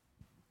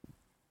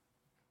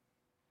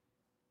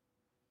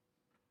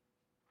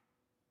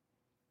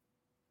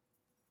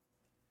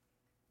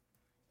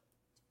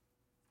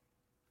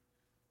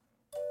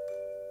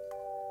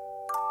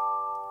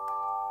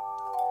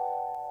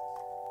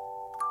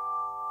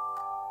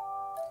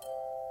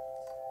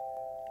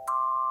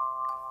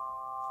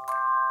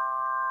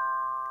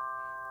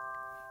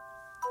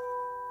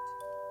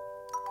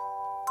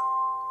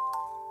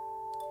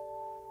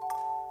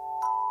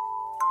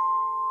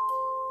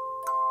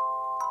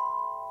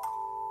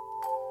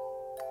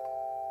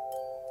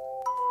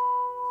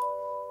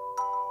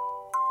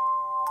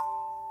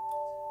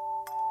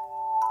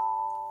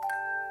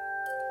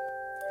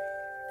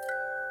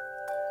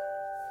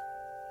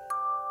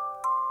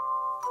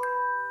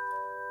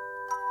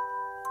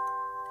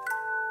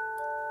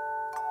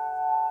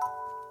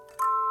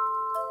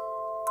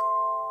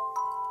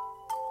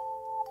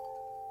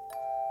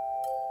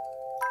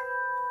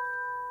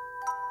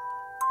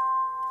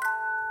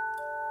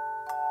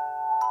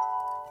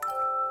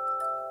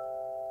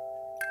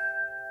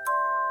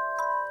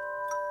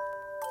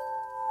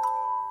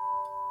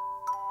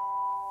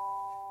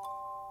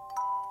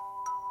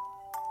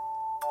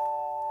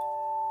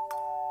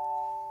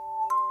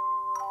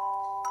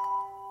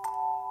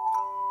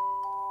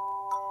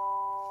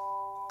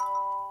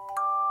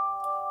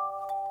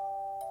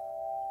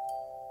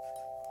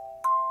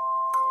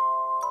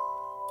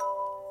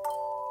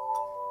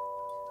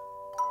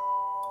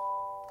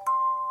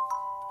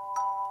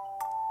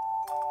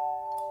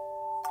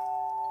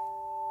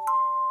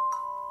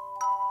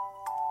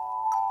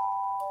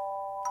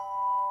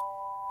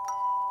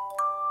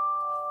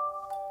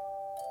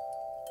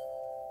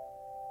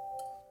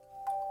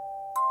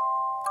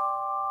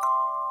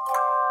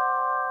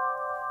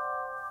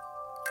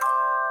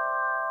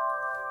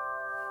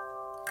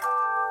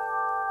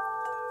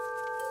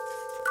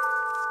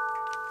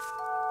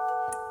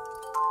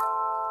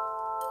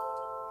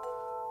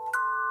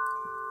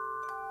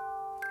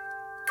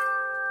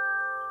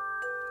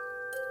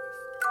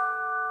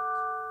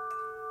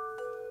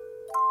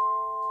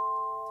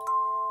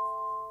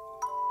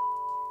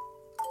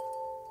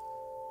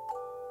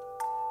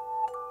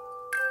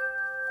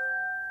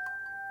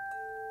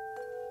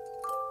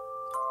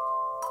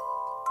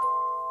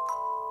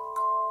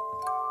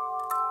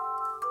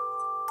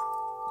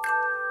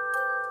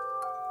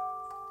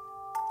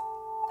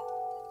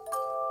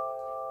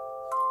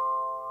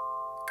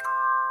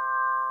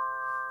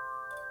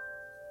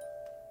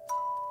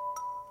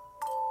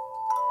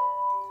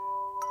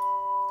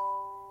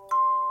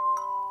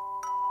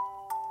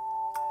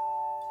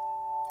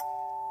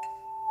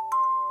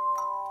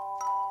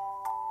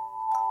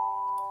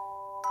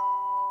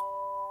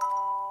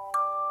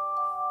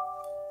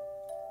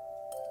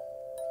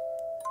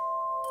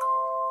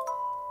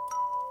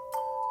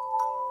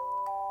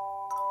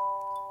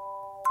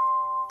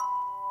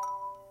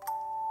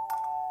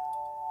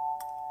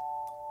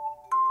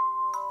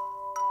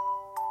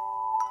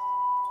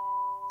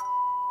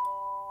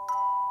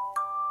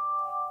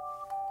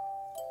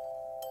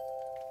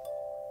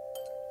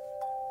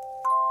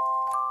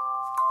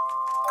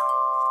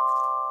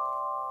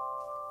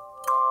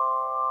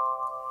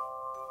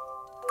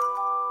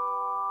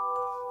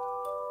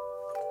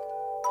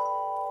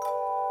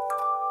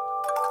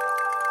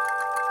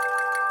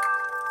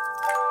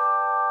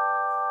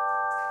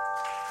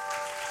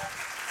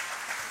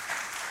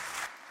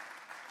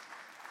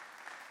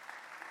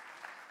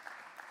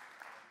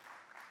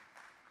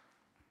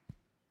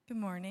 Good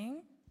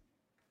morning.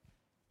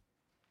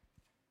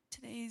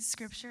 Today's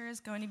scripture is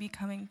going to be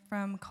coming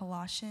from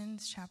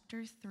Colossians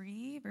chapter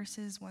 3,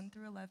 verses 1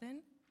 through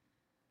 11.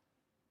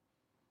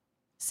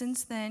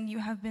 Since then you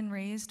have been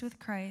raised with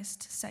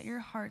Christ, set your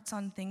hearts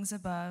on things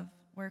above,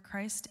 where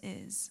Christ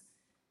is,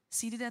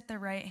 seated at the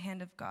right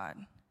hand of God.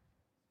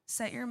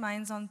 Set your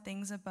minds on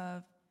things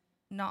above,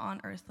 not on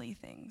earthly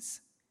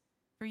things.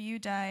 For you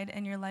died,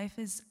 and your life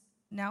is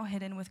now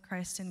hidden with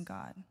Christ in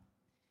God.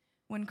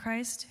 When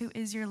Christ, who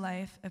is your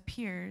life,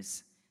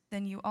 appears,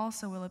 then you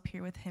also will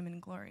appear with him in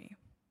glory.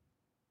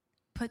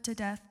 Put to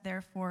death,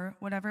 therefore,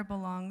 whatever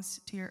belongs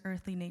to your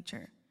earthly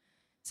nature: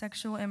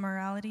 sexual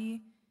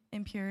immorality,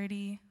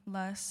 impurity,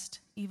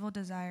 lust, evil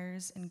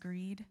desires, and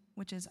greed,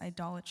 which is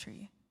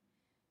idolatry.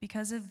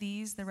 Because of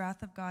these, the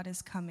wrath of God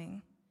is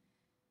coming.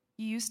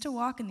 You used to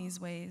walk in these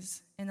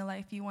ways in the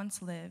life you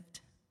once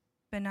lived,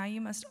 but now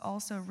you must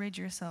also rid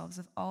yourselves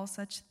of all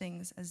such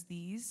things as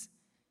these: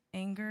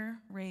 anger,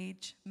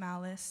 rage,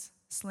 malice,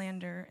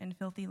 slander, and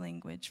filthy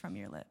language from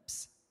your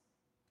lips.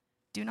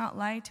 Do not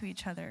lie to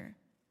each other,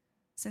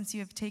 since you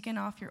have taken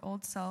off your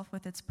old self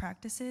with its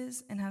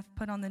practices and have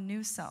put on the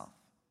new self,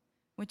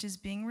 which is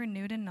being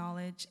renewed in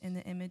knowledge in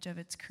the image of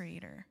its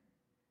creator.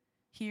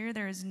 Here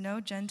there is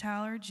no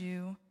Gentile or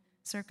Jew,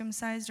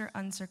 circumcised or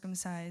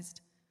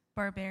uncircumcised,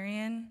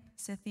 barbarian,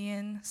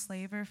 Scythian,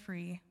 slave or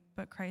free,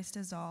 but Christ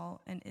is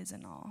all and is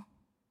in all.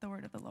 The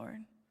word of the Lord.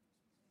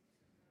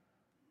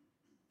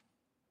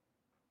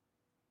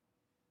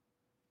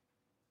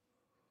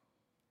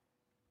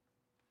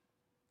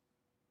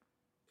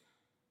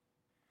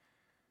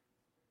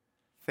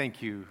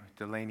 Thank you,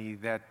 Delaney.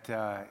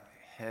 That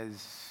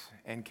has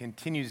and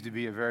continues to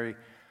be a very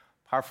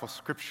powerful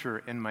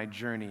scripture in my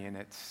journey, and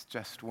it's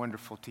just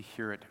wonderful to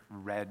hear it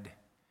read.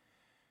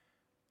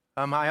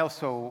 I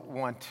also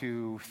want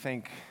to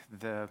thank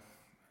I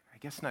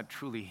guess not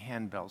truly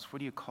handbells. What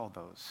do you call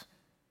those?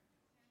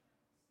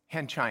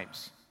 Hand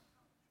chimes.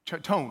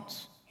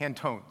 Tones. Hand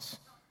tones.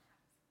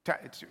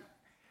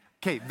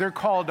 Okay, they're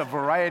called a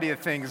variety of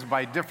things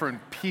by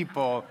different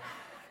people.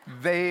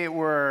 They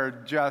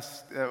were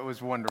just, it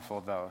was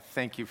wonderful though.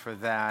 Thank you for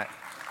that.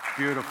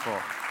 Beautiful.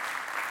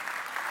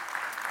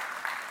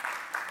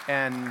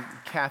 And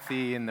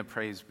Kathy in the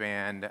praise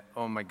band,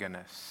 oh my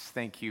goodness.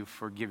 Thank you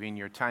for giving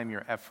your time,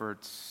 your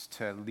efforts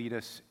to lead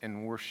us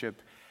in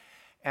worship.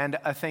 And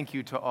a thank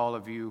you to all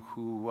of you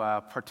who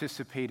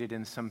participated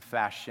in some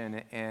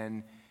fashion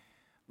in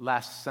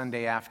last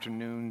Sunday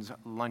afternoon's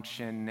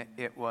luncheon.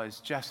 It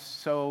was just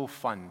so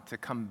fun to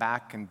come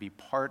back and be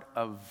part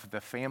of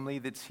the family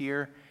that's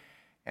here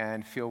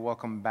and feel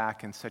welcome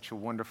back in such a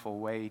wonderful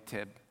way,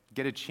 to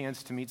get a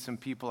chance to meet some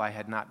people I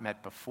had not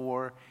met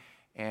before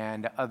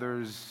and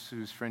others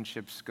whose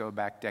friendships go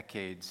back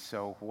decades.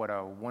 So what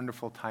a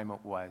wonderful time it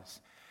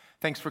was.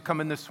 Thanks for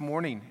coming this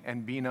morning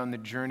and being on the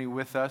journey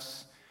with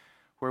us,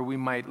 where we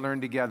might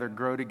learn together,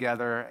 grow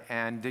together,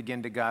 and dig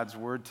into God's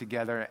Word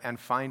together and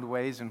find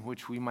ways in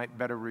which we might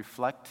better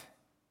reflect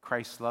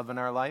Christ's love in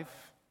our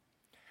life,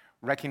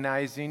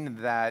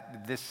 recognizing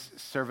that this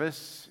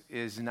service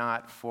is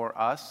not for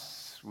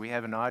us. We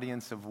have an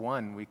audience of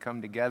one. We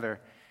come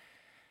together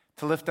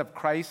to lift up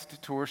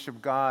Christ, to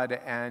worship God,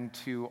 and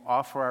to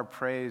offer our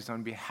praise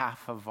on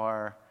behalf of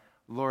our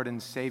Lord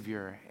and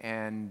Savior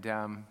and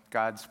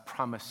God's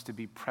promise to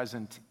be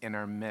present in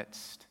our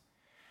midst.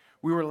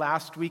 We were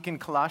last week in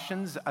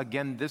Colossians,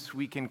 again this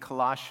week in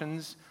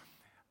Colossians.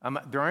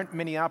 There aren't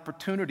many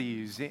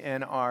opportunities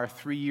in our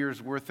 3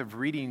 years' worth of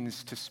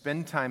readings to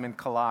spend time in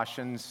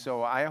Colossians,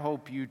 so I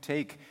hope you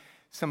take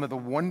some of the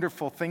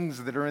wonderful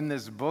things that are in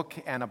this book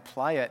and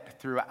apply it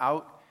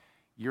throughout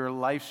your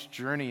life's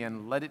journey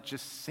and let it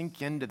just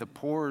sink into the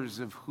pores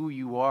of who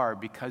you are,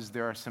 because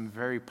there are some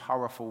very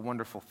powerful,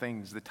 wonderful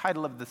things. The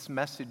title of this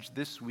message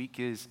this week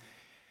is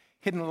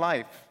Hidden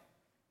Life.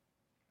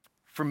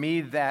 For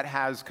me, that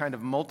has kind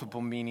of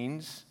multiple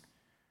meanings.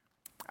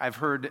 I've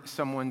heard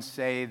someone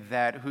say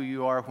that who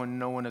you are when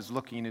no one is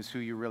looking is who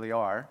you really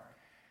are.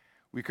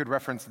 We could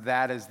reference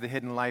that as the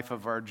hidden life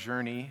of our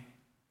journey.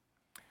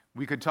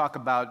 We could talk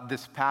about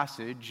this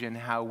passage and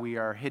how we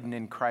are hidden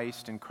in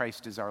Christ and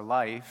Christ is our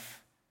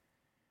life.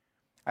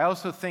 I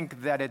also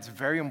think that it's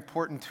very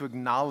important to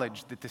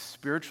acknowledge that the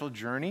spiritual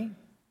journey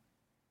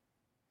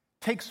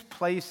takes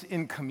place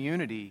in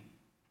community.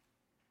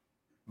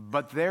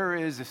 But there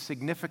is a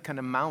significant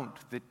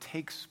amount that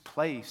takes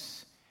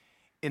place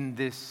in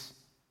this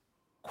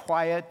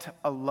quiet,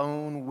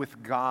 alone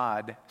with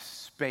God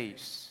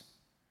space,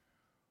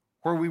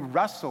 where we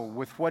wrestle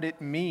with what it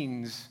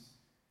means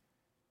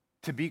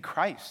to be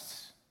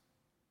Christ's,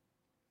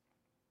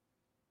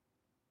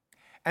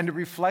 and to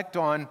reflect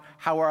on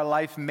how our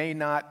life may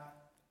not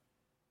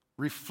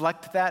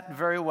reflect that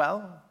very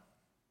well.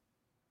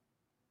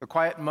 The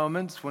quiet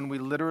moments when we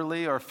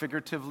literally or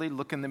figuratively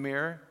look in the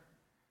mirror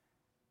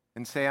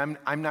and say,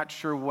 I'm not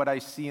sure what I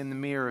see in the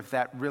mirror, if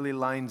that really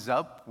lines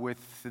up with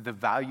the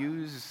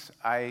values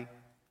I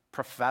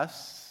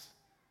profess,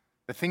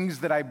 the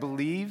things that I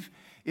believe.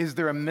 Is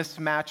there a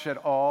mismatch at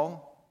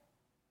all?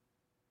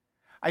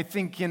 I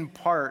think in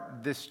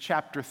part this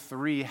chapter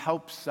 3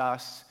 helps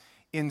us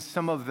in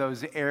some of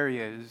those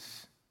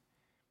areas.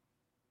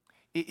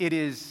 It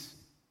is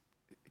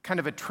kind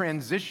of a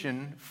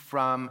transition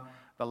from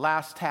the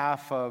last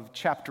half of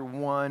chapter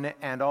 1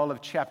 and all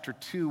of chapter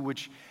 2,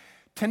 which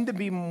tend to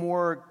be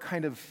more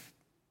kind of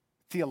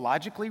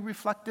theologically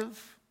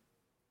reflective,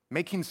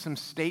 making some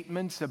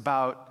statements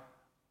about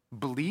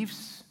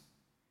beliefs.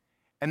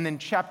 And then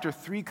chapter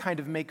 3 kind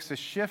of makes a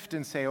shift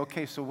and say,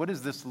 okay, so what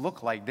does this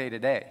look like day to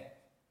day?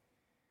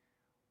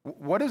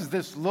 What does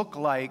this look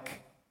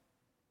like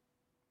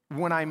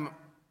when I'm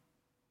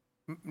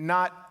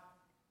not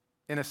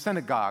in a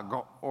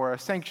synagogue or a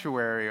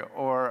sanctuary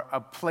or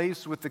a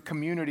place with the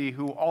community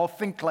who all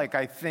think like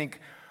I think?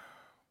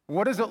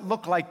 What does it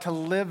look like to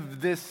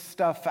live this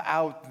stuff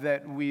out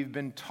that we've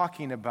been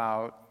talking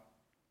about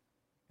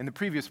in the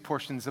previous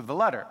portions of the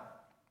letter?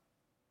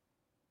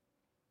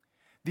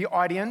 The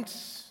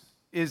audience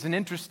is an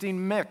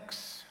interesting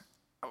mix.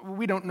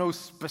 We don't know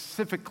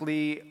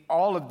specifically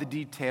all of the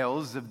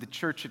details of the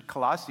church at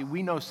Colossae.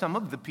 We know some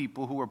of the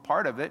people who were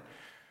part of it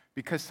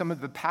because some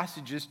of the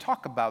passages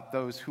talk about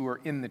those who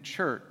are in the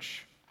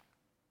church.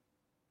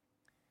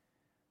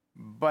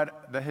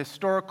 But the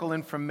historical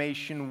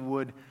information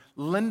would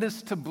lend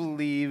us to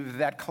believe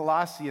that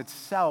Colossae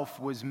itself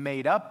was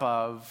made up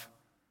of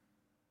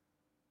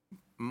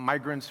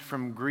migrants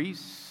from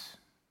Greece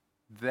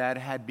that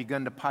had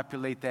begun to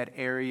populate that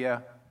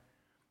area.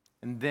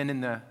 And then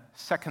in the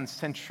 2nd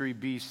century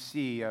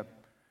BC, a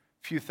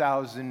few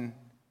thousand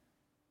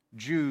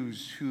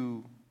Jews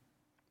who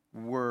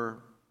were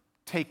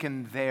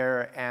taken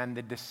there, and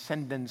the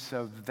descendants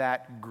of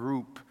that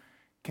group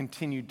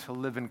continued to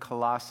live in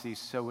Colossae,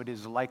 so it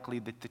is likely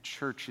that the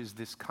church is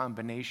this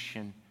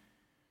combination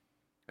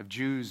of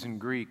Jews and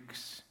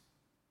Greeks.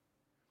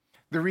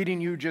 The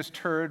reading you just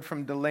heard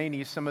from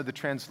Delaney, some of the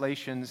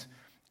translations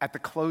at the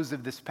close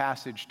of this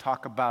passage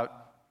talk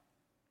about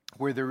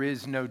where there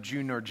is no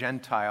Jew nor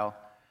Gentile.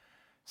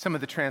 Some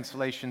of the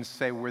translations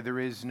say where there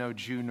is no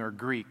Jew nor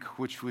Greek,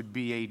 which would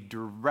be a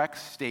direct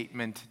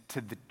statement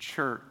to the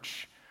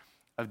church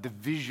of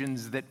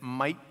divisions that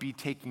might be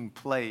taking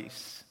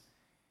place,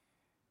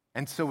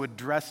 and so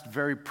addressed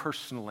very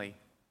personally.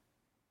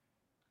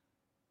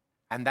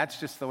 And that's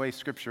just the way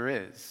Scripture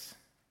is.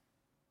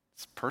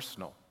 It's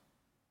personal.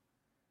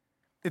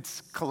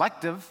 It's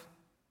collective.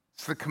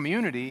 It's the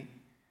community.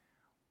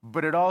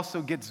 But it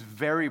also gets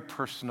very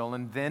personal.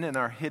 And then in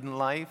our hidden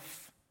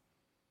life,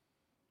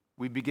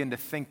 we begin to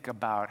think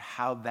about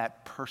how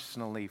that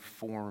personally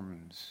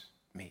forms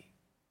me.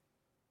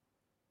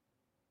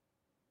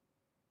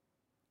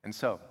 And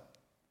so,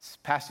 this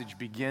passage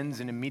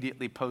begins and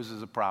immediately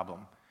poses a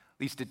problem.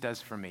 At least it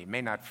does for me,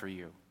 may not for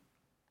you.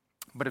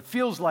 But it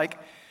feels like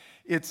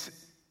it's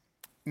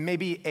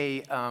maybe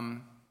a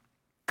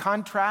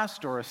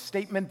contrast or a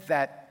statement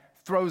that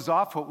throws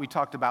off what we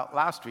talked about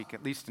last week,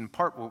 at least in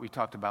part what we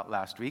talked about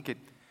last week.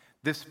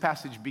 This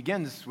passage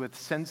begins with,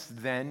 "Since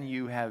then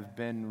you have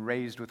been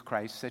raised with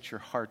Christ, set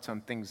your hearts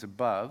on things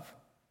above,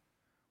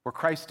 where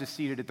Christ is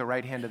seated at the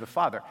right hand of the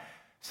Father.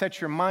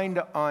 Set your mind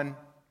on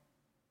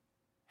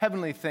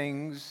heavenly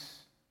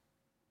things,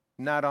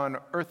 not on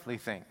earthly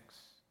things.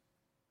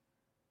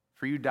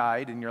 For you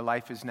died, and your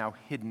life is now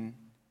hidden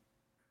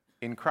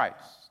in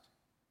Christ.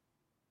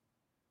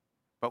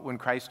 But when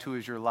Christ, who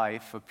is your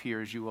life,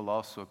 appears, you will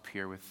also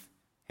appear with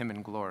him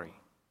in glory."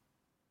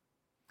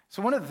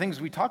 So one of the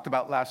things we talked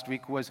about last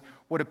week was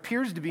what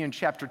appears to be in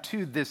chapter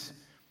 2, this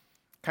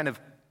kind of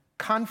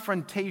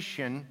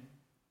confrontation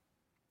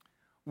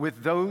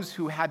with those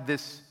who had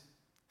this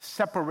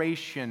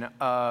separation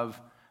of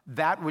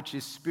that which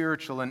is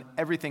spiritual and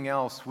everything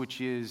else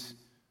which is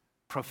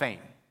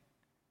profane.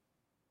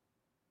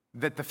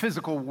 That the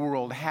physical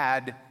world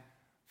had,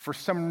 for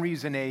some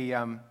reason,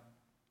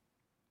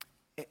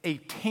 a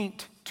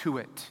taint to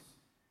it,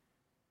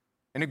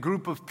 and a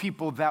group of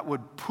people that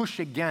would push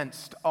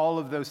against all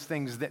of those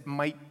things that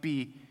might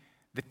be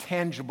the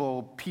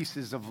tangible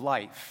pieces of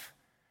life.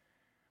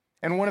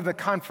 And one of the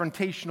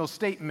confrontational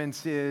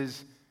statements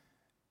is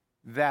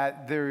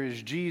that there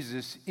is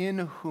Jesus in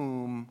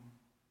whom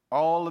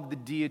all of the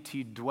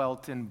deity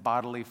dwelt in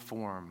bodily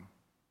form,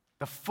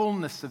 the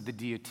fullness of the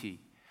deity.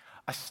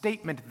 A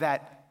statement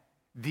that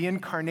the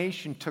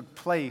incarnation took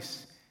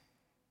place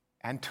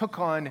and took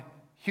on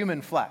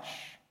human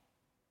flesh,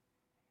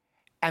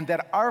 and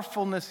that our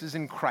fullness is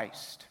in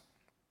Christ.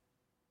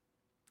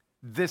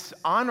 This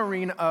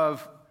honoring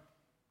of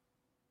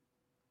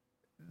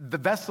the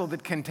vessel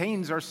that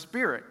contains our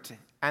spirit,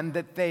 and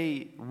that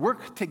they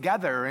work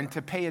together, and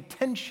to pay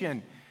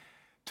attention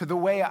to the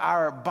way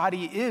our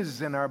body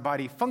is and our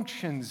body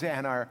functions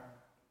and our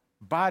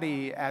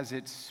body as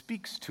it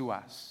speaks to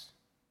us.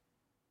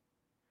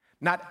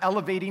 Not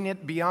elevating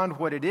it beyond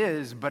what it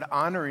is, but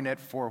honoring it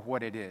for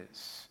what it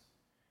is.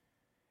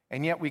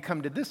 And yet we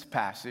come to this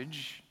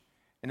passage,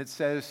 and it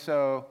says,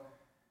 so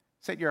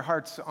set your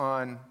hearts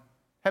on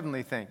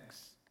heavenly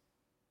things,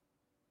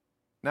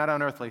 not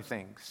on earthly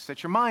things.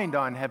 Set your mind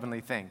on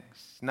heavenly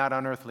things, not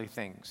on earthly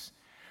things.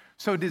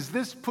 So does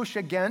this push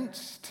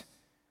against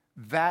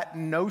that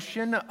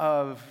notion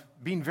of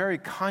being very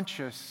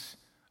conscious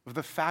of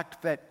the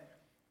fact that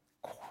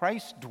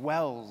Christ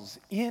dwells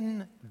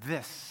in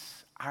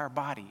this, our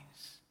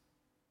bodies?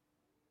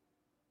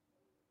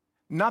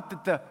 Not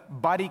that the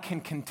body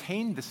can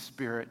contain the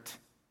spirit,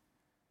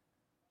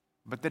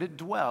 but that it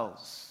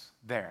dwells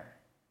there.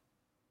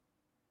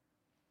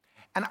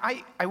 And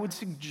I would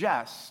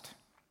suggest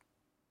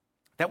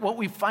that what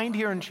we find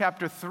here in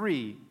chapter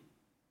 3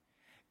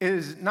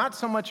 is not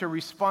so much a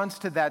response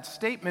to that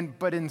statement,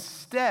 but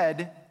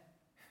instead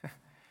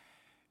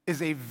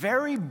is a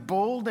very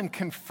bold and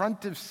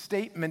confrontive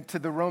statement to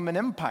the Roman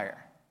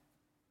Empire.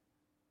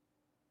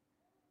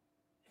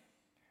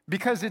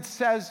 Because it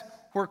says,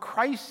 where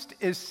Christ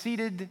is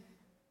seated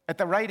at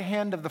the right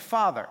hand of the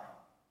Father,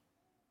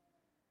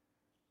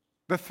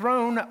 the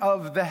throne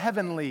of the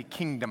heavenly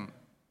kingdom.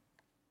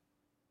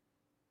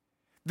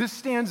 This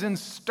stands in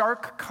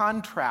stark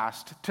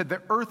contrast to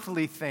the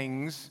earthly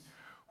things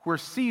where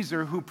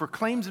Caesar, who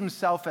proclaims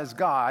himself as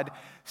God,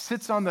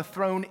 sits on the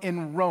throne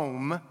in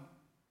Rome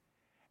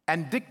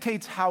and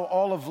dictates how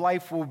all of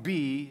life will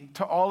be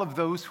to all of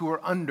those who are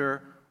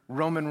under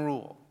Roman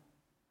rule,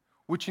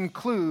 which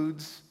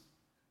includes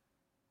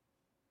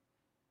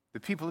the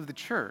people of the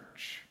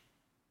church.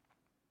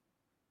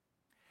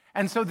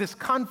 And so this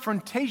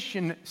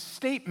confrontation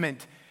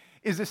statement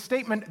is a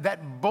statement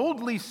that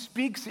boldly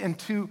speaks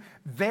into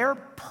their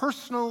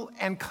personal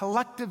and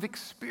collective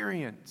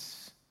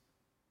experience.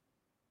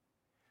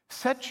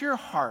 Set your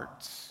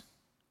hearts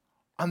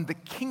on the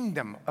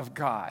kingdom of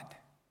God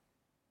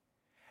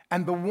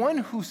And the one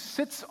who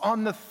sits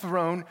on the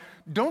throne,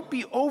 don't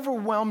be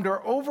overwhelmed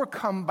or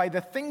overcome by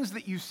the things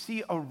that you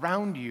see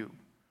around you.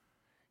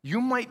 You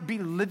might be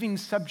living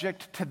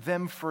subject to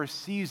them for a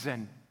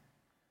season,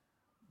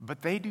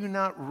 but they do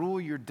not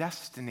rule your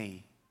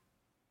destiny,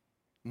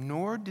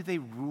 nor do they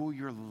rule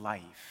your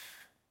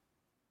life.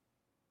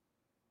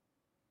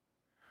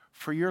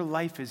 For your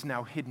life is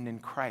now hidden in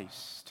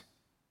Christ.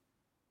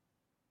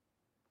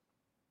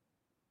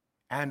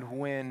 And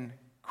when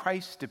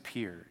Christ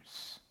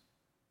appears,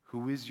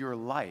 who is your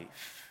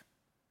life,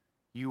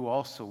 you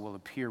also will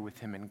appear with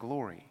him in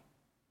glory.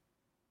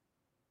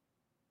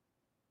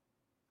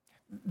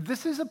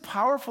 This is a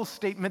powerful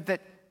statement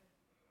that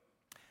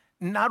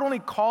not only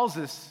calls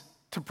us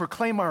to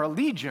proclaim our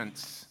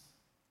allegiance,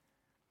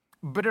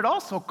 but it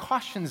also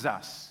cautions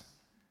us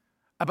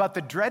about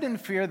the dread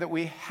and fear that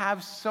we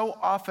have so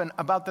often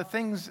about the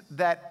things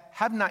that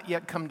have not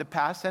yet come to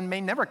pass and may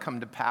never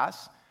come to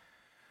pass,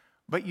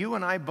 but you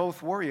and I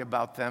both worry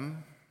about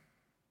them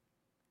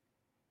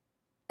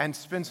and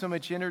spend so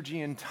much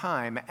energy and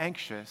time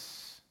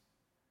anxious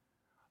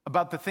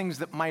about the things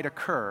that might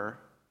occur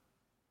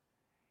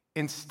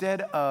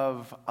instead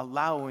of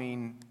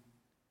allowing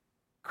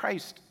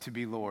Christ to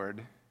be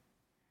Lord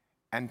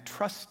and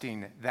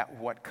trusting that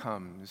what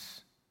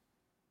comes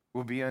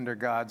will be under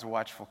God's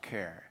watchful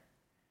care.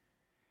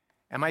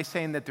 Am I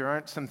saying that there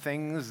aren't some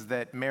things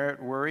that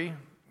merit worry?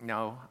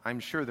 No, I'm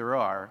sure there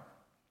are.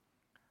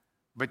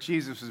 But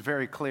Jesus was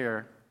very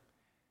clear.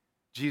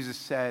 Jesus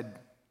said,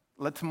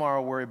 let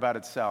tomorrow worry about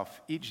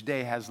itself. Each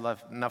day has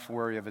enough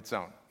worry of its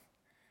own.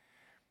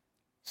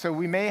 So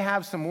we may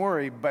have some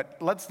worry, but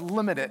let's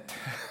limit it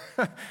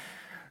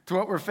to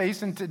what we're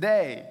facing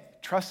today.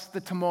 Trust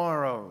the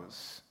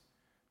tomorrows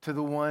to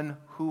the one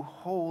who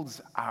holds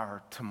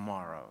our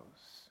tomorrows.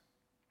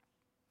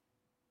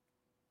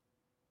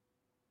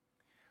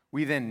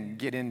 We then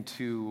get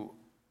into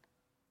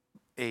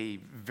a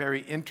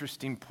very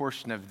interesting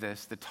portion of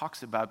this that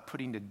talks about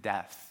putting to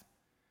death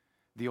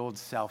the old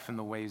self and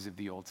the ways of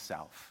the old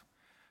self.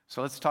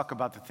 So let's talk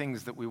about the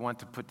things that we want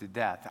to put to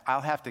death.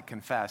 I'll have to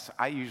confess,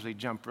 I usually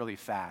jump really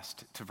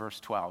fast to verse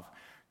 12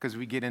 because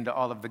we get into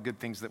all of the good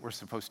things that we're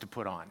supposed to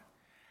put on.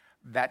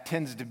 That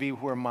tends to be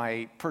where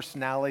my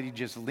personality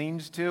just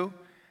leans to.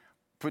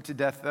 Put to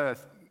death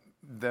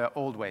the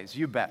old ways.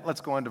 You bet.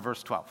 Let's go on to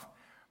verse 12.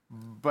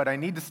 But I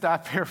need to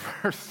stop here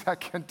for a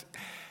second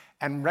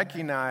and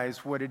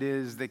recognize what it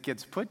is that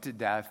gets put to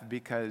death,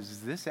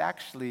 because this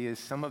actually is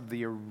some of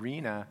the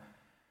arena,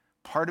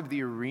 part of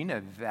the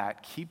arena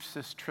that keeps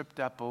us tripped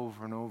up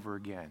over and over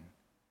again.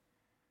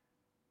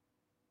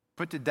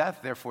 Put to death,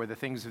 therefore, the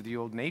things of the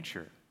old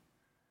nature.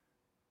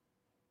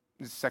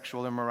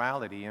 Sexual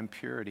immorality,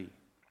 impurity.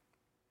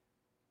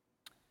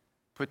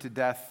 Put to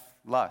death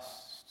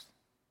lust.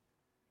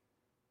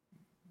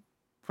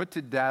 Put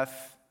to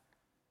death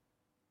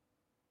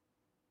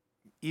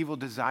evil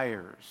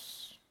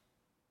desires.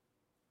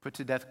 Put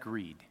to death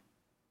greed.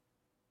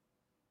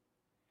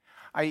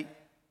 I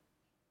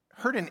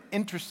heard an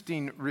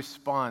interesting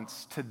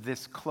response to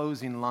this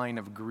closing line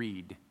of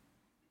greed.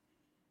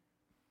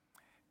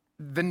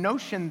 The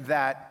notion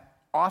that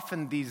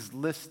often these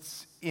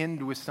lists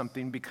end with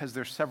something, because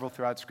there's several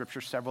throughout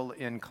Scripture, several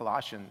in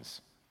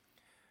Colossians,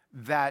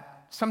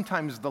 that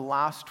sometimes the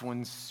last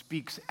one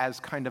speaks as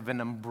kind of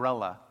an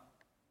umbrella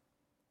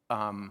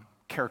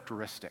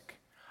characteristic.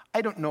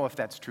 I don't know if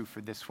that's true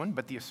for this one,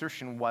 but the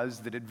assertion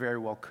was that it very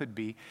well could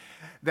be,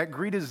 that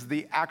greed is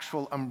the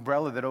actual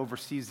umbrella that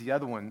oversees the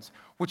other ones,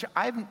 which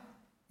I've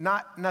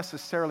not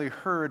necessarily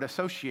heard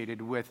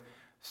associated with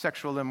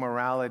sexual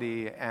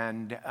immorality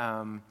and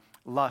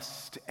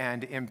lust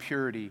and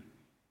impurity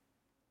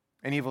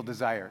and evil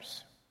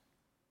desires.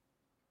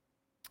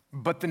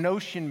 But the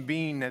notion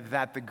being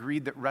that the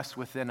greed that rests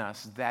within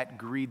us, that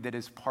greed that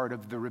is part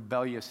of the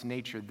rebellious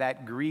nature,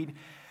 that greed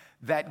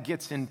that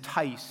gets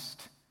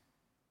enticed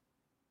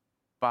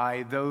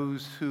by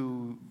those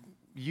who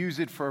use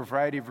it for a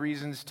variety of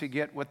reasons to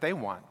get what they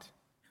want,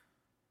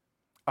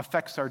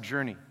 affects our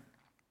journey.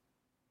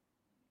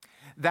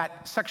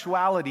 That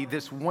sexuality,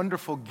 this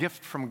wonderful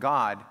gift from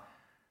God,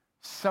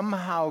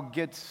 somehow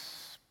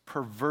gets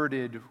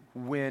perverted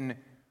when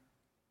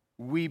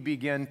we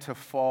begin to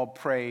fall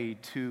prey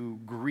to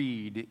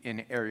greed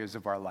in areas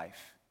of our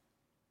life.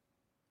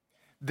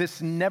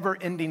 This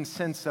never-ending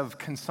sense of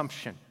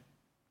consumption,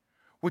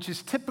 which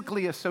is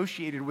typically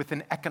associated with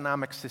an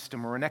economic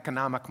system or an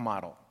economic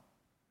model.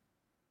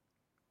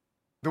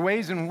 The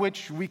ways in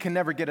which we can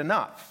never get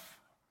enough.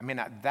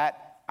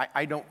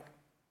 I don't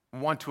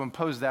want to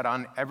impose that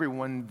on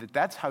everyone,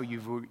 that's how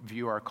you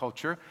view our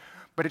culture,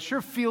 but it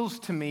sure feels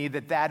to me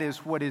that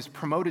is what is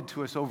promoted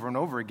to us over and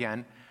over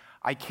again.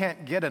 I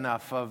can't get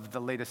enough of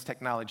the latest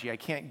technology. I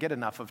can't get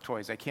enough of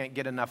toys. I can't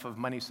get enough of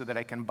money so that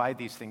I can buy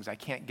these things. I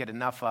can't get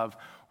enough of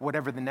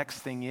whatever the next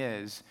thing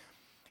is.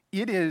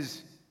 It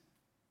is,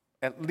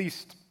 at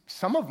least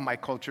some of my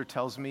culture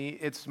tells me,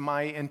 it's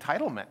my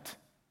entitlement.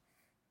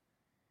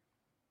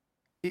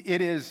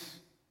 It is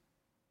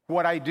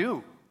what I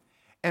do.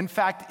 In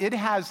fact, it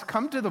has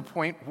come to the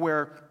point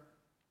where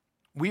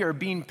We are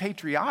being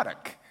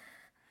patriotic.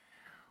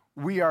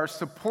 We are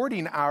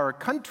supporting our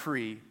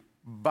country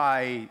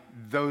by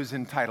those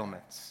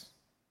entitlements,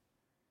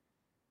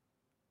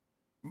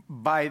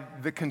 by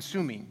the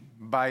consuming,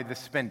 by the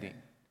spending.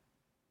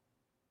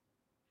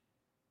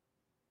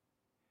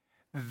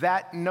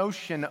 That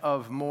notion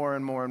of more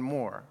and more and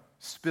more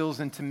spills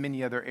into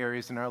many other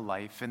areas in our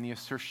life, and the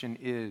assertion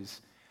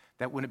is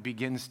that when it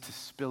begins to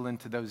spill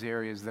into those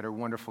areas that are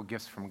wonderful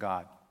gifts from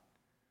God,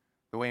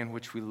 the way in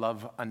which we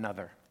love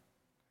another,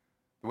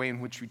 the way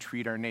in which we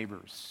treat our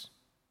neighbors,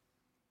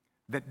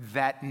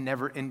 that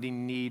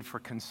never-ending need for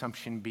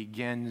consumption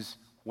begins,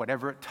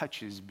 whatever it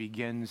touches,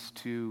 begins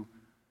to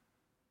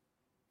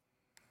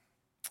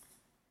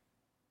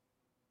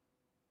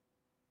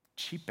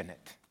cheapen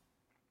it.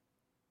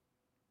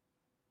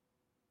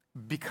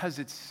 Because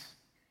it's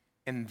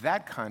in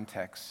that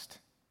context,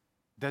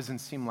 doesn't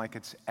seem like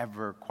it's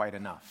ever quite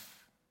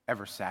enough,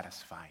 ever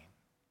satisfying.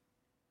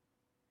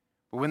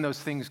 But when those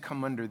things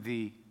come under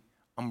the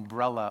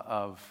umbrella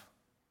of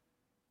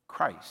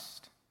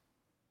Christ,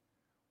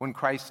 when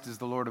Christ is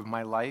the Lord of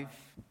my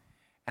life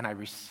and I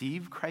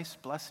receive Christ's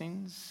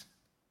blessings,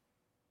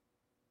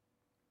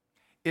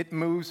 it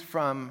moves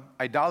from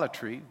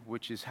idolatry,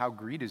 which is how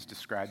greed is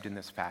described in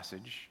this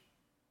passage,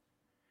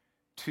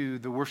 to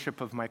the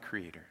worship of my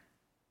Creator.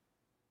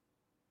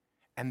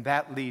 And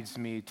that leads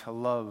me to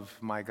love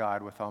my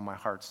God with all my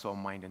heart, soul,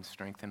 mind, and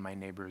strength, and my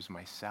neighbor as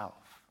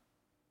myself.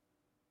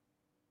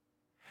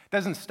 It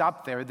doesn't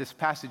stop there. This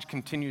passage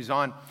continues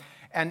on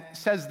and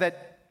says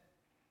that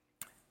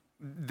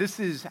this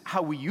is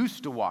how we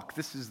used to walk.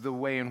 This is the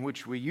way in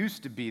which we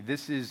used to be.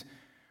 This is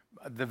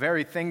the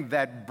very thing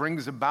that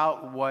brings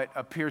about what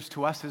appears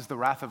to us as the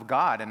wrath of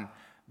God, and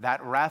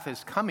that wrath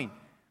is coming.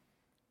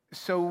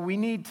 So we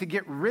need to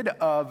get rid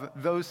of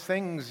those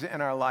things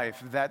in our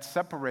life that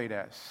separate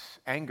us: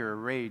 anger,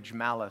 rage,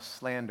 malice,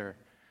 slander,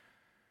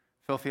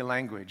 filthy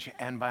language,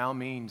 and by all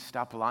means,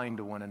 stop lying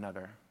to one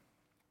another.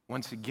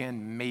 Once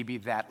again, maybe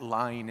that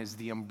lying is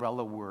the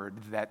umbrella word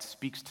that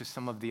speaks to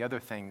some of the other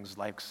things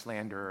like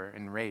slander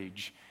and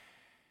rage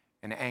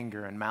and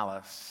anger and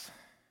malice.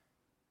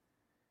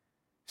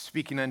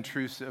 Speaking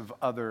untruths of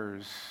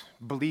others,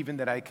 believing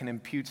that I can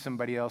impute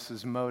somebody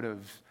else's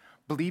motive,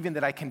 believing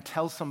that I can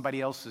tell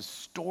somebody else's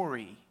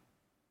story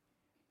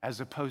as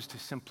opposed to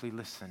simply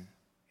listen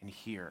and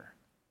hear.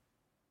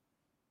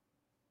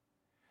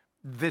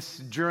 This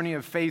journey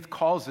of faith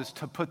calls us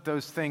to put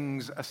those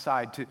things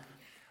aside, to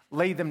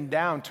lay them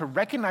down, to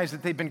recognize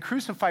that they've been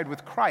crucified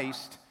with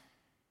Christ.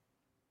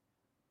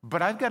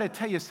 But I've got to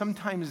tell you,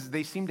 sometimes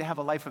they seem to have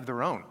a life of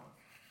their own.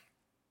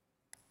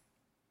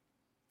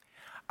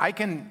 I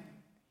can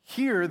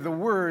hear the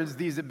words,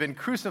 these have been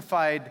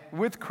crucified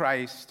with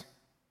Christ,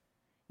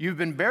 you've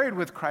been buried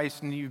with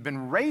Christ, and you've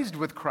been raised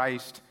with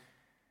Christ.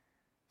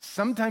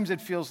 Sometimes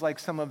it feels like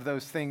some of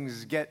those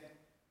things get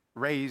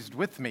raised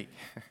with me.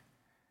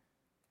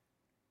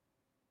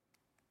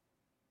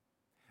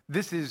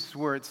 This is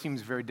where it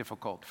seems very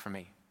difficult for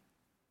me.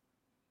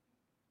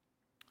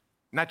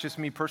 Not just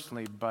me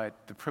personally,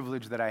 but the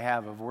privilege that I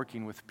have of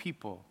working with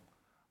people,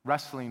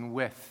 wrestling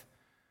with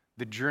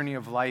the journey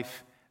of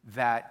life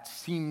that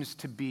seems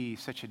to be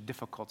such a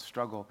difficult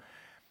struggle.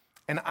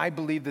 And I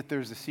believe that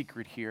there's a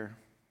secret here,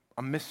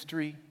 a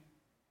mystery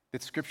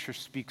that Scripture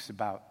speaks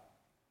about.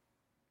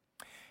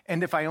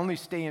 And if I only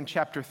stay in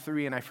chapter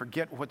 3 and I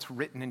forget what's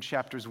written in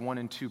chapters 1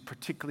 and 2,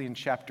 particularly in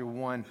chapter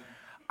 1,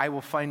 I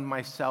will find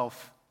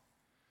myself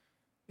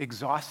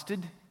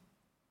exhausted,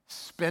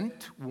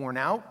 spent, worn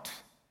out,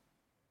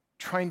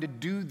 trying to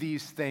do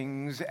these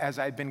things as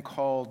I've been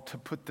called to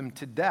put them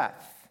to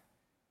death.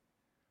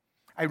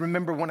 I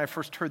remember when I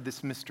first heard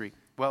this mystery.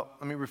 Well,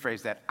 let me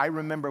rephrase that. I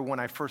remember when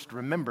I first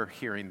remember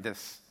hearing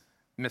this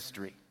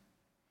mystery.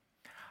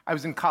 I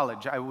was in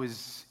college. I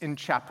was in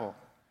chapel.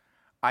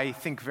 I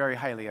think very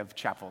highly of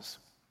chapels.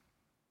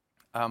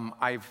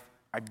 I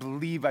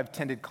believe I've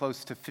attended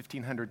close to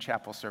 1,500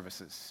 chapel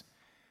services.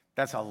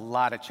 That's a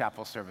lot of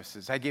chapel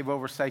services. I gave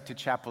oversight to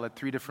chapel at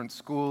 3 different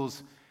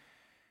schools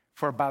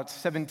for about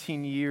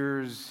 17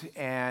 years,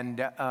 and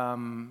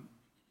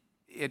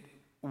it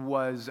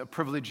was a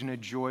privilege and a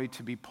joy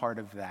to be part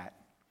of that.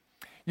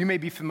 You may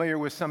be familiar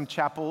with some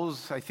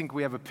chapels. I think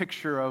we have a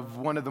picture of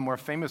one of the more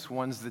famous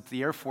ones, that's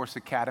the Air Force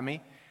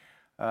Academy,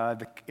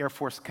 the Air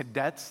Force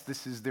Cadets.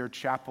 This is their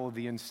chapel.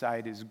 The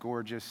inside is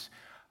gorgeous,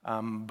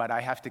 but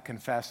I have to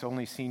confess,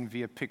 only seen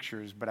via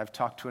pictures, but I've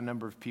talked to a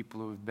number of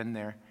people who have been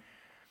there.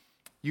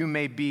 You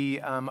may be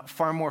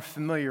far more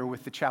familiar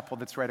with the chapel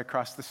that's right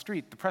across the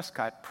street, the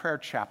Prescott Prayer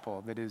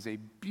Chapel, that is a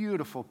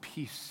beautiful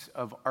piece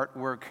of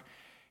artwork.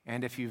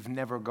 And if you've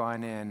never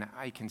gone in,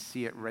 I can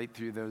see it right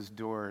through those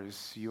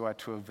doors. You ought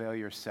to avail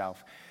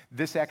yourself.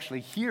 This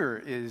actually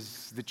here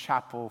is the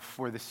chapel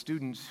for the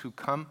students who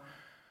come.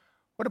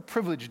 What a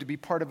privilege to be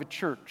part of a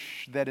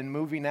church that in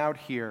moving out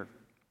here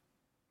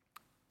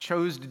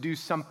chose to do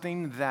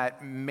something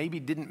that maybe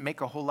didn't make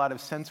a whole lot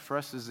of sense for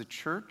us as a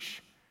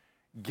church,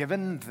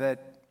 given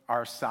that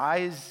our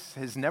size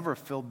has never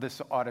filled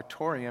this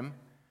auditorium.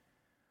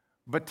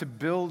 but to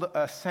build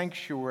a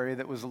sanctuary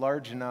that was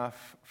large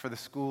enough for the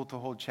school to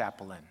hold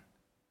chapel in.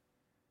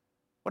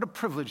 What a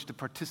privilege to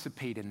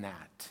participate in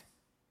that.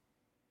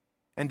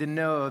 And to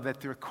know that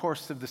through the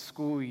course of the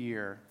school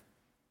year,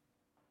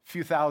 a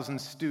few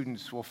thousand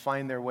students will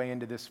find their way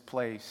into this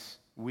place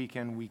week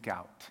in, week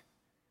out.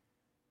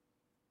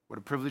 What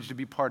a privilege to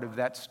be part of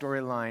that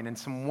storyline, and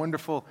some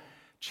wonderful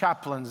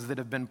chaplains that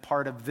have been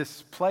part of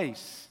this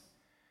place.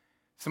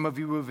 Some of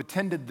you who have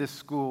attended this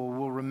school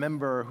will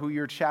remember who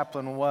your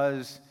chaplain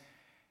was,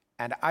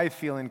 and I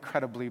feel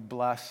incredibly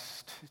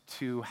blessed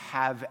to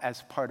have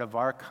as part of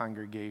our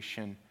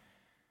congregation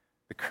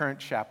the current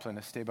chaplain,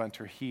 Esteban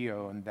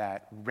Trujillo, and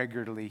that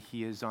regularly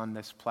he is on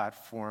this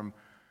platform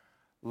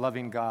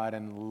loving God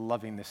and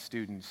loving the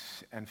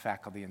students and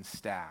faculty and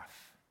staff.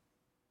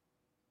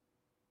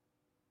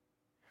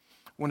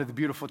 One of the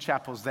beautiful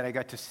chapels that I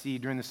got to see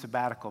during the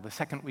sabbatical, the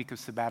second week of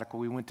sabbatical,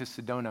 we went to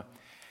Sedona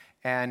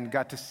and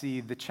got to see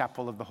the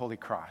Chapel of the Holy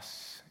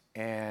Cross,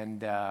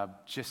 and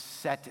just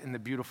set in the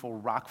beautiful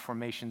rock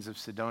formations of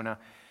Sedona.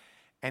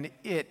 And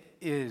it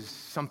is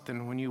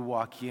something when you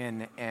walk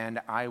in, and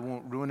I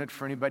won't ruin it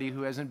for anybody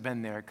who hasn't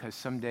been there, because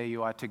someday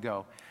you ought to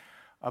go.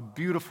 A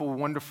beautiful,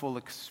 wonderful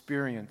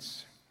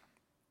experience.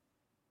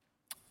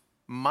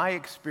 My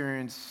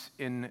experience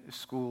in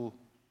school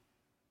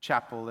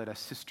chapel at a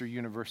sister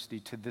university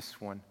to this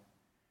one,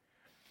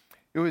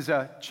 it was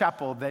a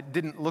chapel that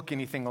didn't look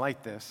anything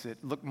like this. It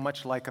looked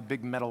much like a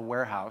big metal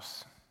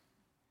warehouse.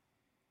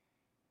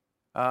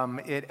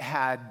 It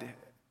had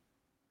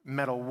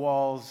metal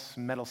walls,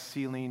 metal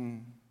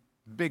ceiling,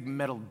 big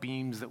metal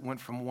beams that went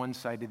from one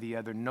side to the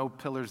other, no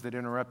pillars that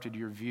interrupted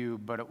your view,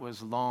 but it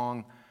was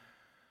long.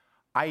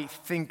 I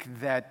think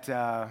that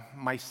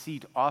my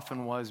seat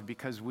often was,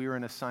 because we were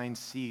in assigned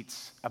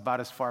seats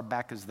about as far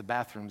back as the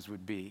bathrooms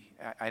would be.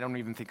 I don't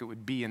even think it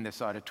would be in this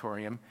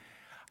auditorium.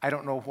 I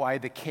don't know why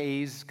the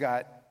K's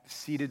got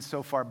seated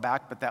so far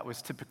back, but that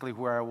was typically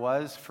where I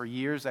was. For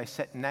years, I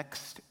sat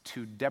next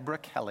to Deborah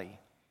Kelly.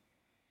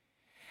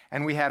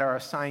 And we had our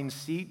assigned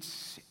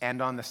seats,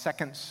 and on the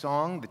second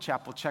song, the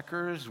chapel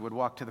checkers would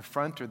walk to the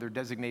front or their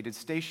designated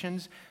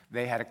stations.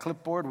 They had a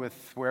clipboard with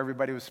where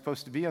everybody was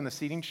supposed to be on the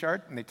seating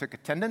chart, and they took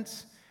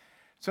attendance.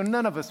 So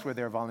none of us were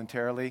there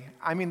voluntarily.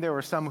 I mean, there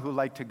were some who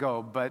liked to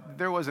go, but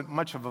there wasn't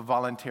much of a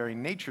voluntary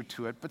nature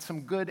to it, but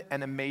some good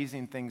and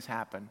amazing things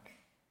happened.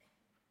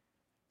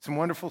 Some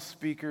wonderful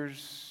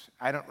speakers.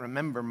 I don't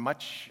remember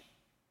much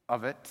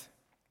of it,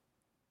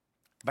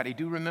 but I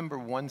do remember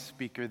one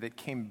speaker that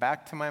came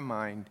back to my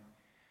mind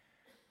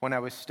when I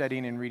was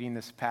studying and reading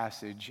this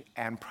passage,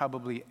 and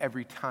probably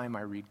every time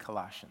I read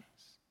Colossians.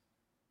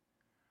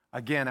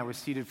 Again, I was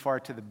seated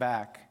far to the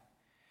back,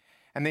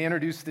 and they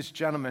introduced this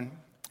gentleman.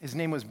 His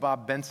name was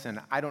Bob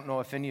Benson. I don't know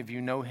if any of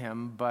you know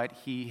him, but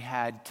he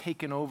had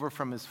taken over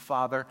from his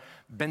father,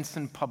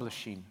 Benson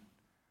Publishing,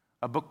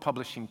 a book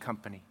publishing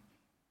company.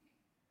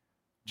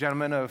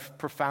 Gentleman of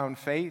profound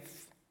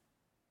faith.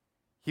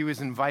 He was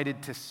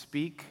invited to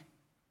speak.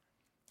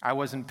 I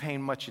wasn't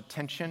paying much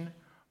attention,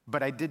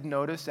 but I did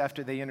notice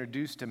after they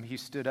introduced him, he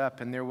stood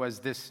up and there was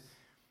this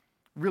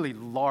really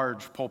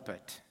large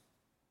pulpit.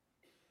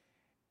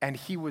 And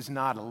he was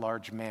not a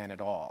large man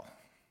at all.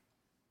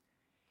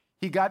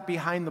 He got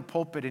behind the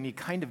pulpit and he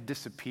kind of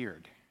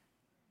disappeared.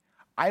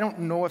 I don't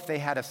know if they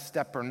had a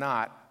step or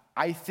not.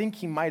 I think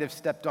he might have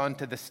stepped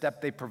onto the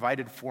step they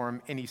provided for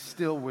him, and he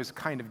still was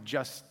kind of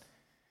just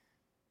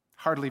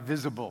hardly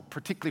visible,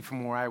 particularly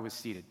from where I was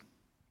seated.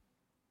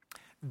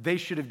 They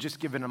should have just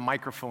given a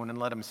microphone and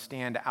let him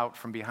stand out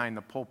from behind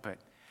the pulpit.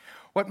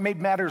 What made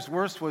matters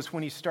worse was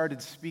when he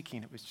started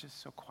speaking, it was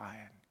just so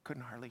quiet.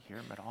 Couldn't hardly hear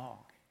him at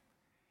all.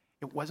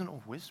 It wasn't a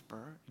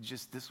whisper,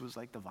 just this was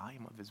like the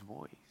volume of his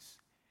voice.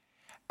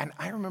 And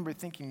I remember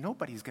thinking,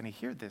 nobody's going to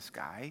hear this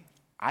guy.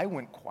 I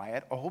went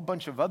quiet. A whole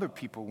bunch of other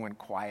people went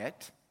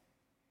quiet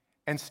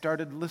and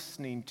started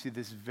listening to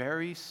this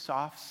very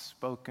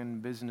soft-spoken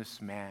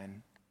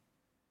businessman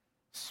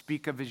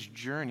speak of his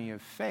journey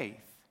of faith.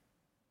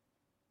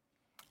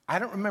 I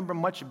don't remember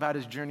much about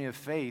his journey of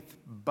faith,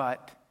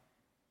 but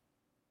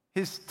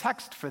his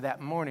text for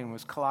that morning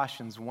was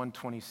Colossians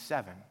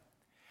 1:27.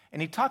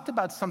 And he talked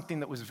about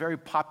something that was very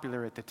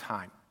popular at the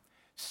time.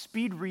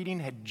 Speed reading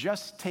had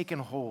just taken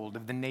hold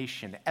of the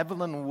nation.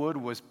 Evelyn Wood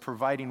was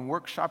providing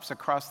workshops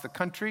across the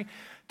country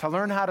to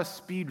learn how to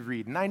speed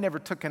read. And I never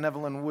took an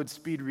Evelyn Wood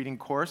speed reading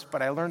course,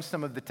 but I learned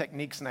some of the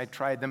techniques and I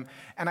tried them,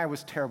 and I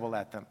was terrible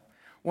at them.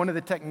 One of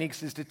the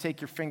techniques is to take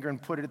your finger and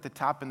put it at the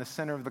top in the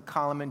center of the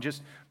column and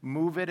just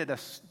move it at a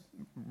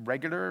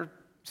regular,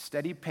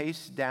 steady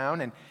pace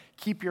down, and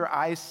keep your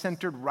eyes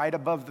centered right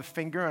above the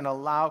finger and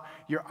allow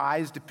your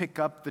eyes to pick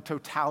up the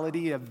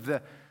totality of the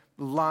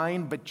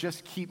line, but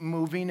just keep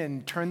moving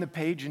and turn the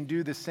page and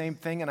do the same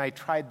thing. And I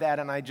tried that,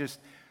 and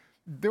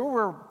there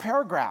were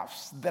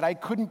paragraphs that I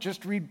couldn't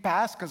just read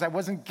past because I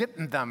wasn't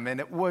getting them,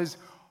 and it was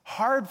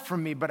hard for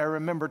me, but I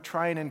remember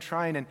trying,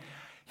 and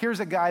here's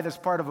a guy that's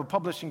part of a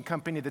publishing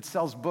company that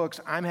sells books.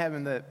 I'm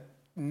having the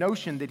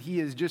notion that he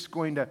is just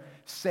going to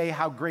say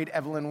how great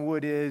Evelyn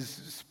Wood is,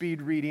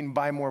 speed reading,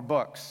 buy more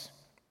books.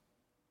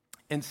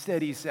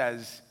 Instead, he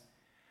says,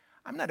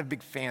 I'm not a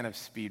big fan of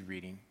speed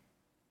reading.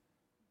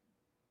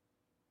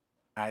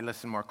 I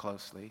listen more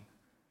closely.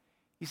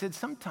 He said,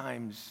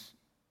 sometimes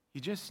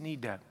you just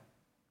need to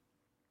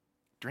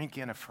drink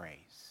in a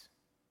phrase.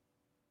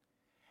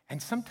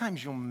 And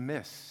sometimes you'll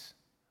miss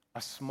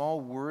a small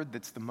word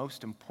that's the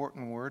most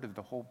important word of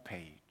the whole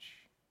page.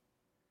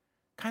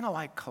 Kind of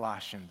like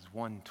Colossians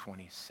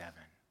 1:27,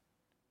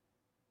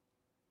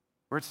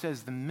 where it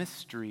says, the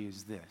mystery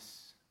is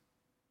this: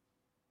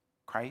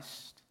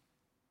 Christ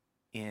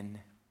in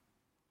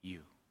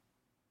you.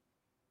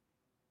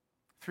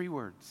 3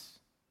 words.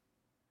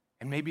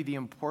 And maybe the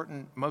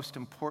most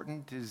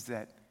important is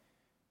that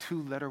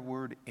 2-letter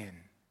word in.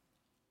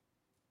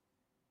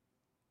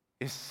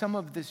 Is some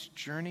of this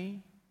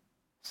journey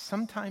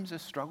sometimes a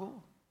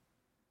struggle?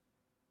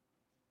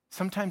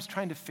 Sometimes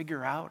trying to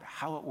figure out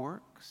how it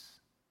works?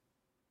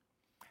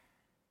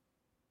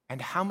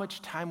 And how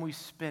much time we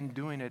spend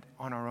doing it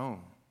on our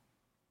own?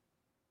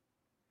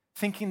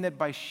 Thinking that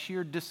by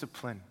sheer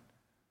discipline,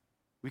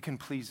 we can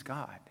please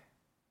God.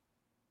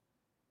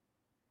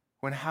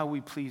 When how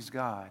we please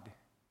God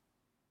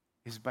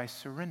is by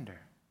surrender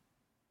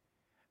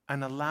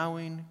and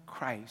allowing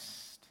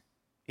Christ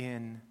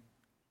in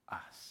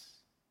us.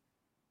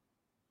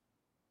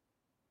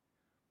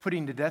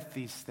 Putting to death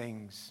these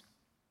things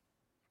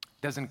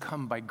doesn't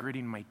come by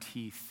gritting my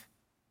teeth.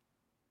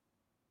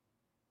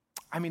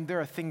 I mean, there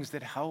are things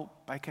that help.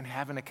 I can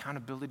have an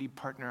accountability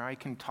partner. I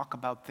can talk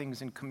about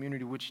things in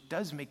community, which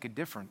does make a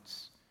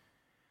difference.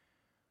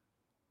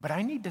 But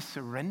I need to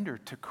surrender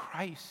to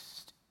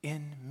Christ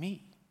in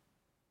me.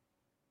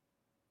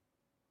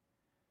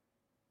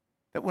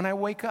 That when I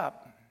wake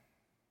up,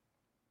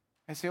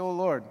 I say, oh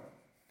Lord,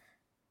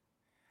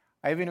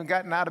 I haven't even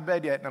gotten out of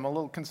bed yet, and I'm a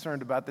little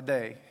concerned about the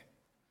day.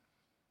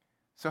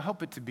 So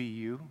help it to be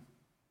you.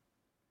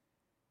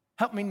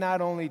 Help me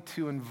not only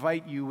to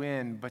invite you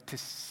in, but to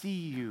see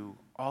you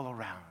all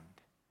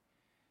around.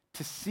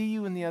 To see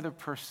you in the other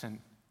person.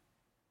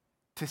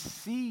 To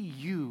see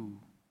you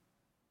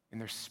in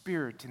their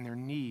spirit, in their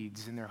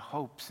needs, in their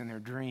hopes, in their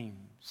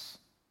dreams.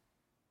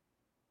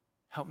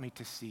 Help me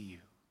to see you.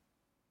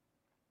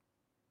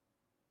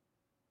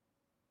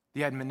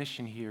 The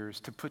admonition here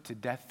is to put to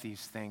death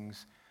these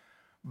things,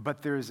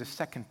 but there is a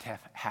second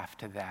half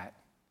to that,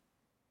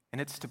 and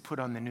it's to put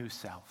on the new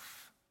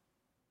self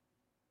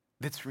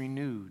that's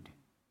renewed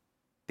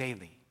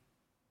daily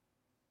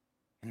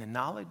in the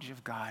knowledge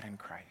of God and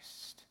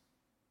Christ.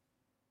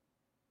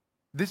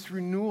 This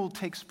renewal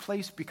takes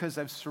place because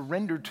I've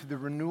surrendered to the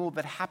renewal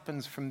that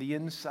happens from the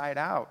inside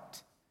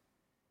out.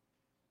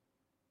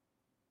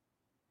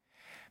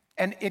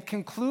 And it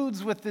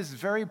concludes with this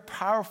very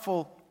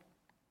powerful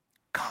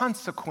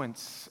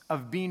consequence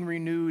of being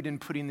renewed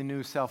and putting the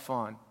new self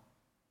on.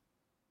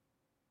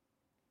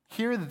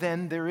 Here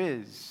then there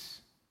is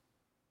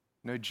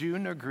no Jew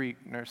nor Greek,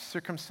 nor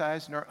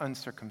circumcised nor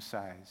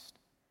uncircumcised,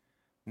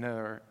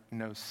 nor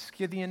no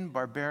Scythian,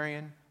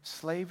 barbarian,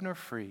 slave nor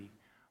free,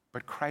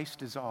 but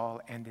Christ is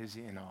all and is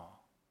in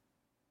all.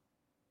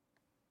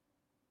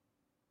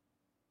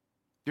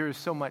 There is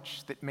so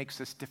much that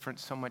makes us different,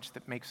 so much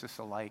that makes us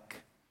alike.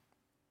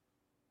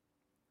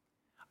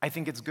 I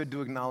think it's good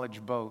to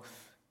acknowledge both.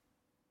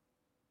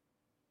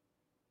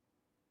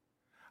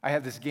 I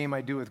have this game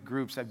I do with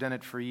groups. I've done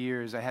it for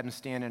years. I had them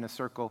stand in a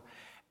circle,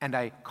 and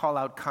I call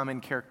out common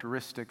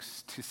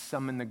characteristics to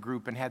some in the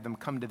group and had them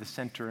come to the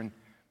center and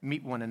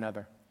meet one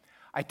another.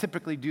 I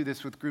typically do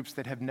this with groups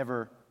that have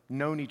never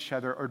known each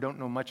other or don't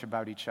know much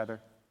about each other.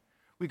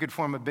 We could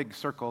form a big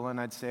circle, and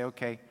I'd say,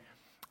 okay,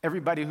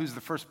 everybody who's the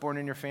firstborn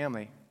in your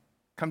family,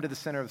 come to the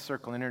center of the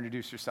circle and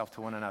introduce yourself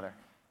to one another.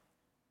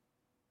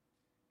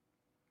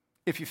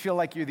 If you feel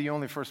like you're the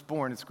only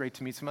firstborn, it's great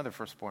to meet some other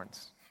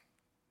firstborns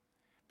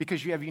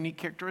because you have unique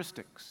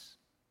characteristics.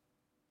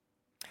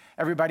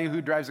 Everybody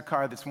who drives a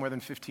car that's more than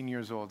 15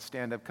 years old,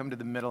 stand up, come to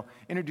the middle,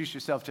 introduce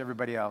yourself to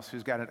everybody else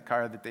who's got a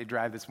car that they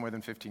drive that's more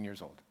than 15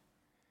 years old.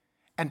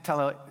 And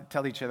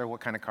tell each other what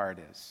kind of car it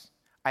is.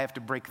 I have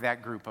to break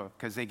that group up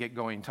because they get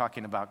going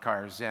talking about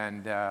cars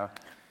and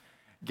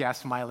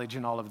gas mileage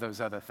and all of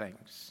those other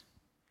things.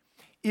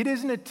 It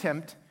is an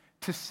attempt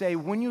to say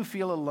when you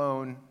feel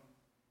alone,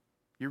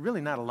 you're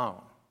really not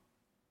alone.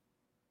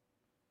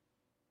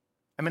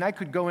 I mean, I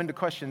could go into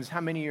questions,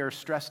 how many are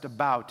stressed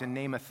about, and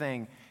name a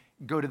thing,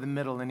 go to the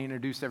middle and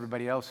introduce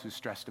everybody else who's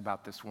stressed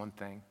about this one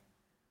thing.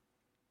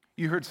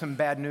 You heard some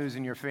bad news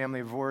in your family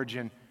of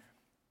origin.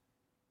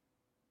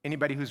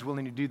 Anybody who's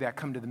willing to do that,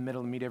 come to the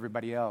middle and meet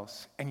everybody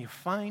else. And you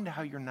find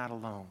how you're not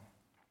alone.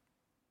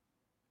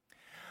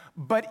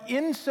 But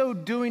in so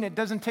doing, it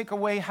doesn't take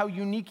away how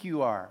unique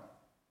you are.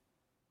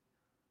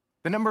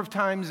 The number of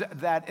times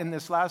that in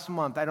this last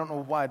month, I don't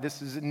know why,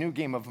 this is a new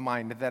game of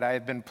mine that I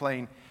have been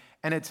playing,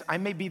 and it's, I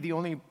may be the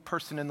only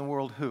person in the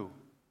world who,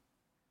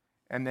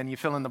 and then you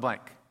fill in the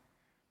blank.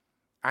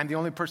 I'm the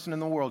only person in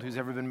the world who's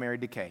ever been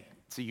married to Kay.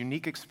 It's a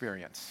unique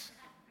experience.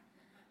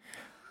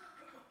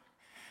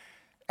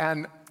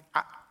 And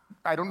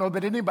I don't know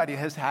that anybody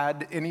has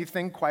had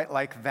anything quite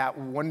like that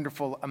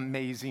wonderful,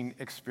 amazing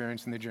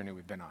experience in the journey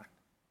we've been on.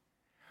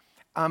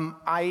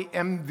 I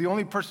am the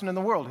only person in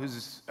the world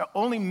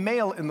only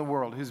male in the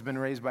world who's been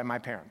raised by my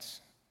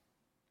parents.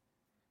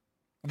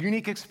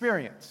 Unique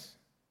experience.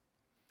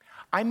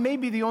 I may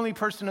be the only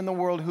person in the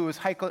world who was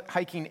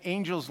hiking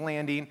Angel's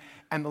Landing,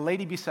 and the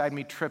lady beside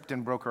me tripped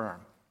and broke her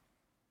arm.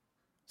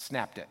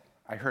 Snapped it.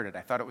 I heard it.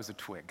 I thought it was a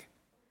twig.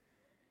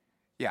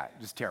 Yeah, it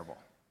was terrible.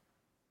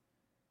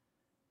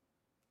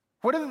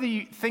 What are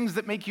the things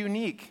that make you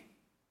unique?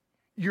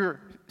 Your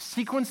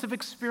sequence of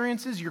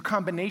experiences, your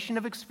combination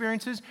of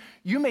experiences.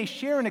 You may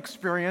share an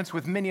experience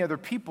with many other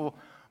people,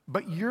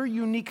 but your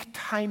unique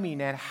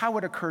timing and how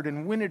it occurred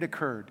and when it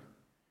occurred.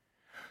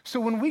 So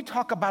when we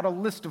talk about a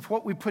list of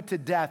what we put to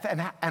death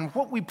and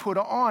what we put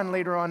on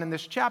later on in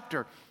this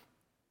chapter,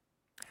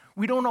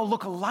 we don't all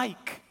look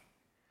alike,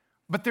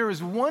 but there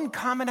is one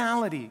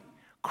commonality,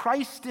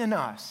 Christ in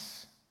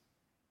us.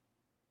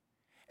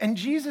 And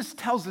Jesus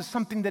tells us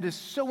something that is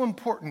so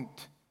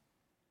important.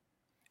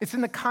 It's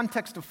in the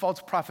context of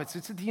false prophets.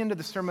 It's at the end of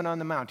the Sermon on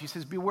the Mount. He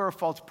says, beware of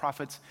false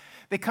prophets.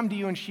 They come to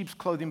you in sheep's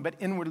clothing, but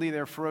inwardly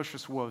they're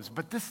ferocious wolves.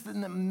 But this is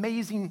an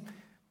amazing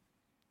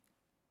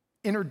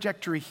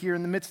interjectory here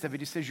in the midst of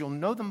it. He says, you'll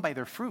know them by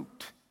their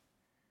fruit.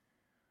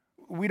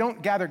 We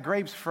don't gather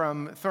grapes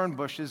from thorn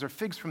bushes or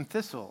figs from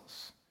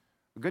thistles.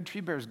 A good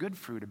tree bears good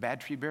fruit. A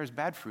bad tree bears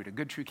bad fruit. A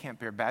good tree can't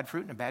bear bad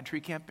fruit, and a bad tree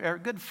can't bear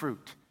good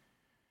fruit.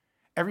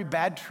 Every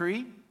bad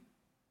tree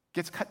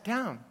gets cut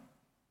down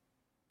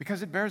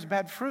because it bears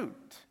bad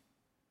fruit.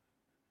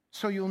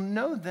 So you'll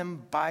know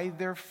them by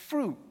their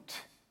fruit.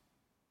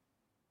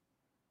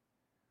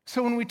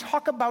 So when we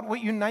talk about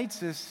what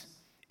unites us,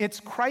 it's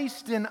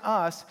Christ in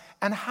us,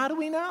 and how do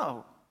we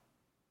know?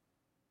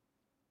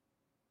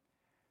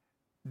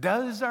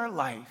 Does our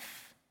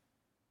life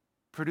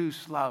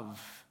produce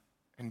love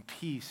and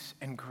peace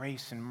and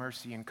grace and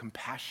mercy and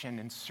compassion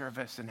and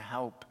service and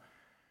help?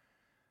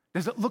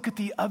 Does it look at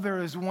the other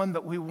as one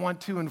that we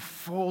want to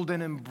enfold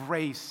and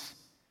embrace?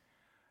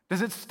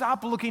 Does it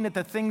stop looking at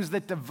the things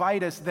that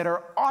divide us that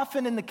are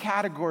often in the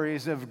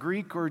categories of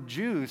Greek or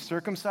Jew,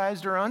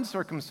 circumcised or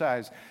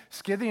uncircumcised,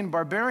 Scythian,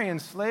 barbarian,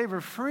 slave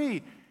or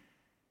free?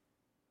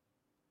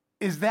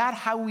 Is that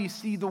how we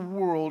see the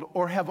world,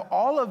 or have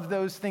all of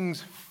those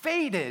things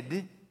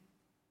faded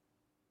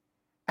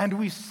and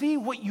we see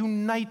what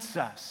unites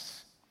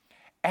us,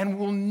 and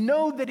we'll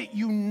know that it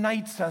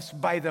unites us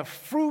by the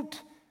fruit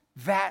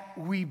that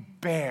we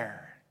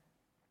bear?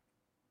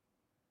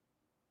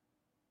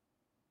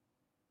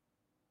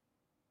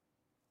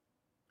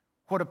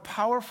 What a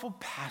powerful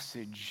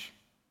passage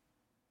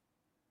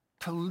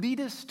to lead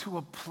us to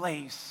a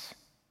place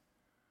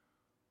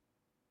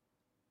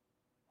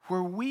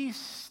where we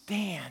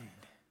stand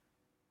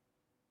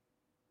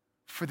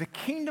for the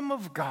kingdom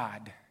of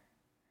God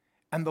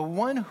and the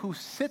one who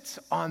sits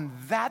on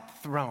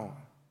that throne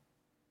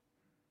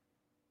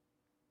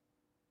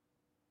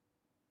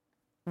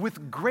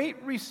with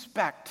great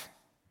respect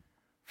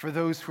for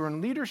those who are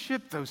in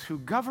leadership, those who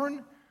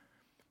govern,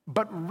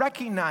 but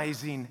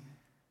recognizing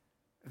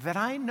that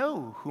I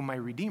know who my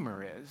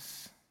Redeemer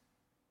is.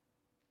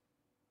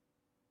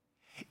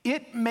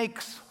 It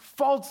makes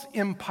false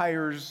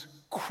empires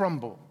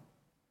crumble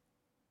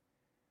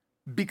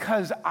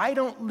because I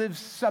don't live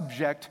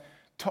subject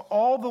to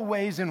all the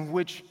ways in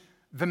which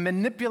the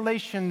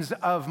manipulations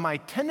of my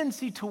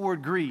tendency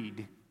toward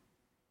greed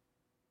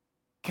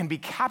can be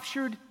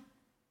captured,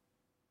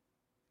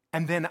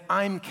 and then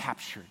I'm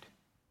captured.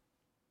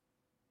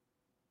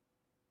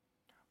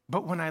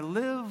 But when I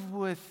live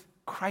with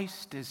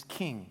Christ as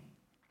King,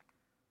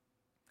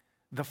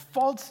 the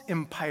false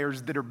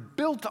empires that are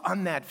built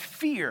on that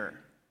fear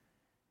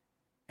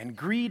and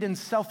greed and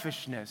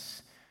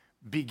selfishness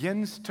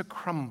begins to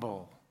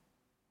crumble.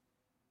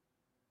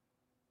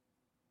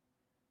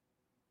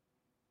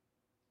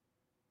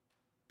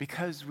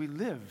 Because we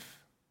live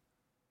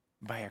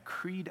by a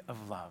creed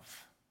of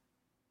love.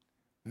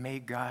 May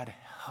God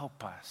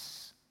help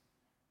us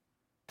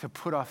to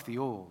put off the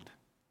old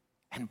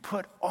and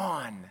put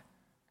on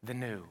the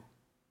new.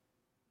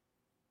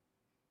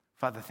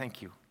 Father,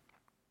 thank you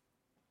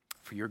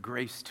for your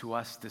grace to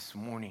us this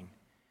morning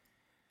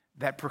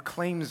that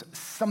proclaims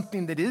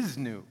something that is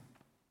new.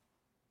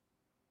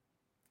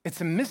 It's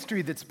a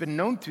mystery that's been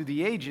known through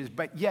the ages,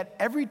 but yet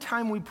every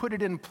time we put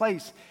it in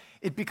place,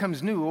 it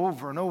becomes new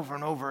over and over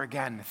and over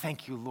again.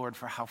 Thank you, Lord,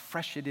 for how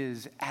fresh it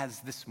is as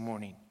this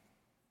morning.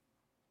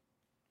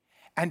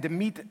 And to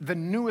meet the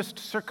newest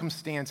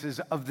circumstances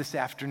of this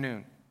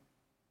afternoon,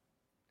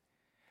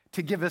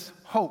 to give us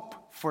hope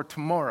for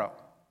tomorrow,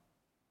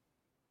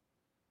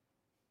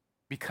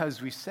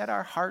 because we set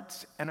our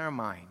hearts and our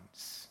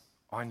minds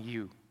on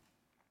you.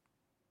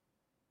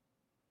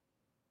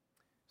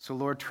 So,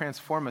 Lord,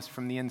 transform us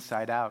from the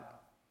inside out.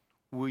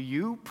 Will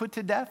you put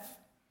to death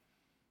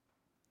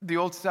the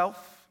old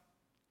self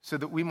so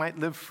that we might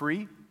live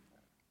free,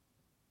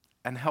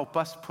 and help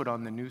us put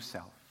on the new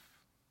self?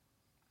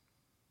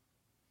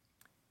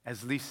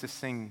 As Lisa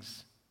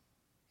sings,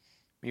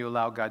 may you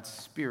allow God's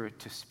Spirit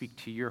to speak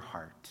to your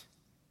heart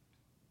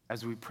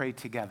as we pray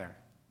together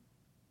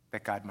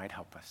that God might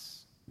help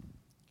us.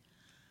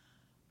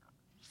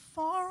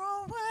 Far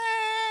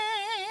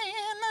away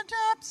in the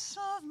depths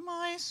of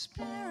my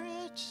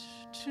spirit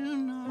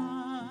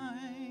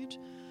tonight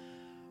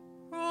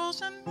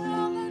rolls a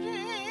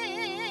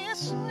melody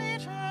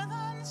sweeter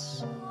than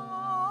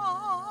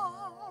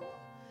song.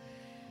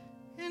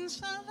 In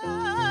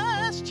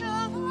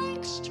celestial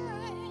like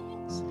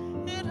strings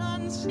it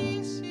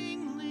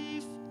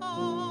unceasingly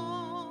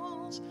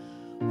falls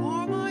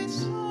o'er my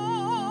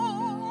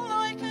soul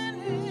like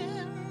an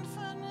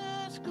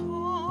infinite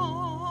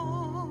calm.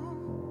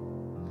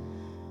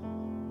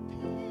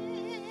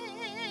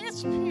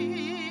 Peace,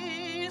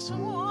 peace,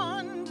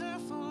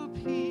 wonderful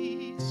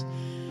peace,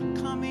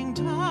 coming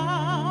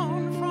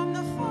down from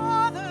the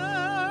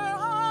Father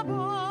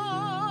above.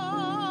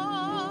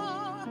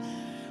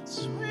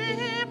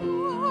 Sweep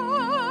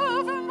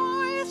over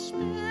my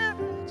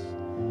spirit,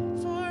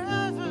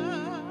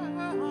 forever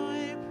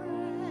I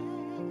pray,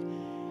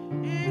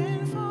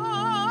 in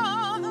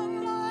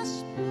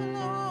fathomless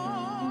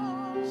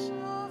billows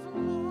of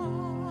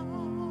love.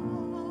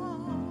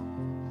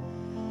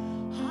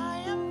 I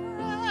am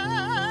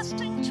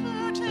resting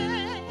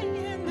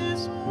today in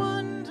this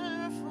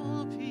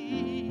wonderful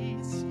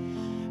peace,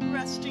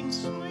 resting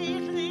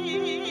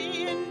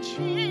sweetly in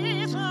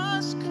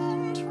Jesus'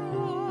 control.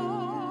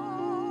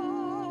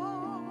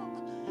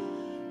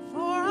 For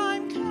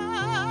I'm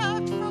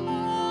kept from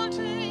all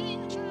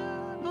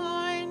danger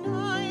by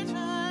night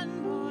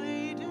and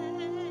by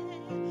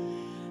day,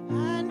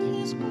 and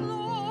His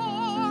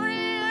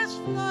glory is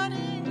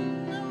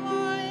flooding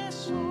my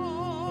soul.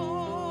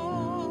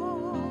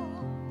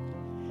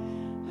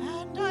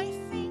 And I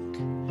think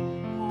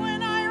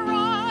when I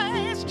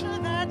rise to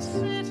that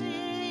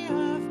city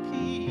of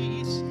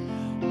peace,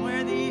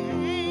 where the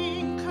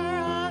anchor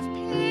of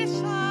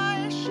peace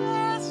I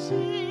shall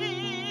see,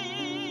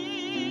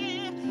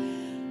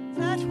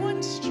 that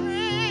one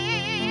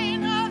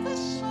strain of the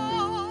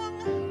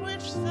song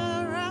which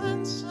the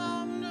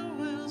ransomed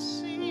will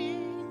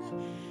sing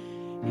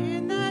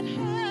in that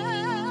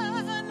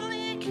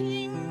heavenly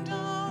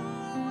kingdom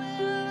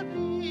will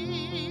be.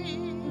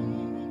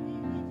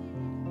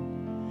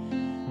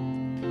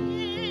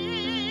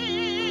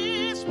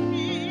 Peace,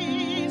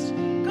 peace,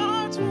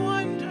 God's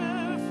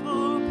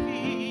wonderful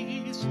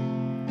peace,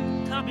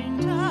 coming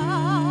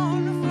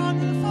down from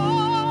the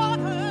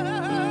Father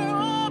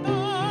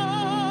above.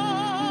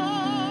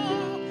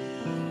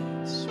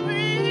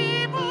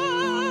 Sweep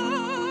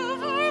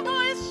over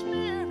my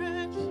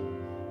spirit,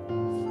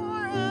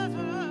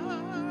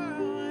 forever I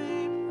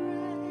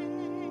pray,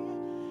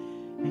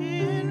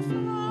 in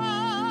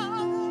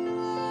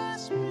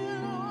fathomless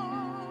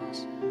billows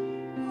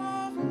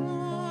of love.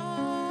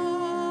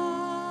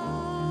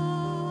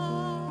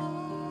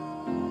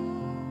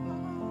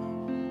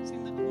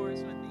 Sing the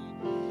chorus with me.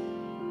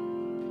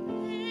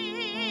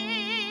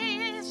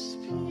 Peace,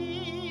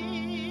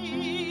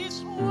 peace,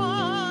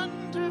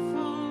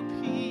 wonderful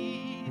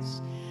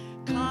peace,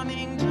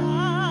 coming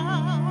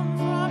down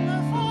from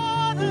the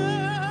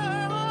Father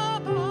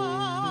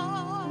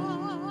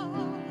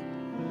above.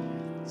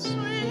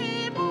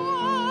 Sweep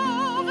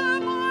over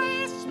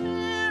my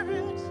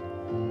spirit,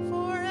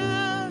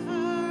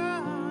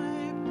 forever I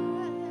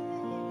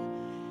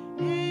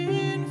pray,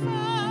 in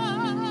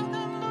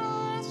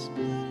fathomless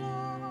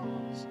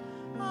billows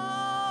of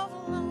love.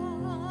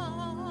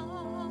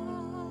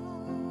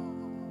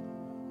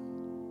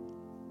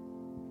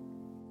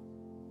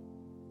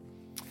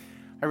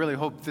 I really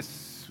hope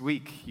this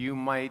week you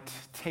might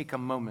take a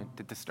moment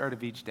at the start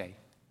of each day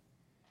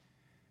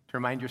to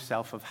remind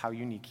yourself of how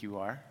unique you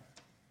are,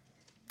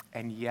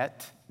 and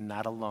yet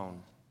not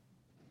alone,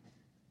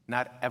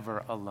 not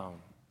ever alone.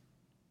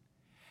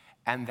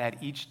 And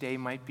that each day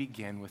might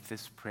begin with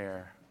this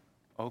prayer: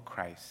 O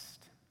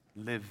Christ,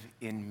 live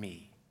in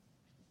me.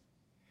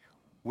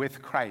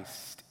 With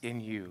Christ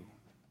in you,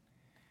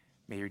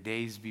 may your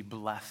days be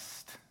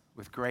blessed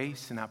with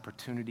grace and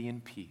opportunity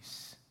and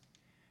peace.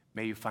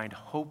 May you find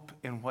hope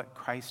in what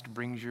Christ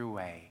brings your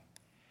way.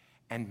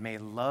 And may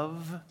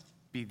love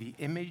be the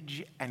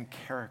image and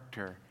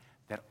character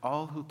that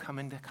all who come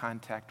into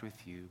contact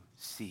with you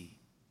see.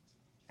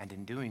 And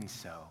in doing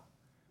so,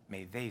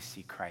 may they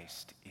see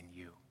Christ in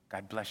you.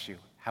 God bless you.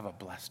 Have a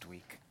blessed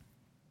week.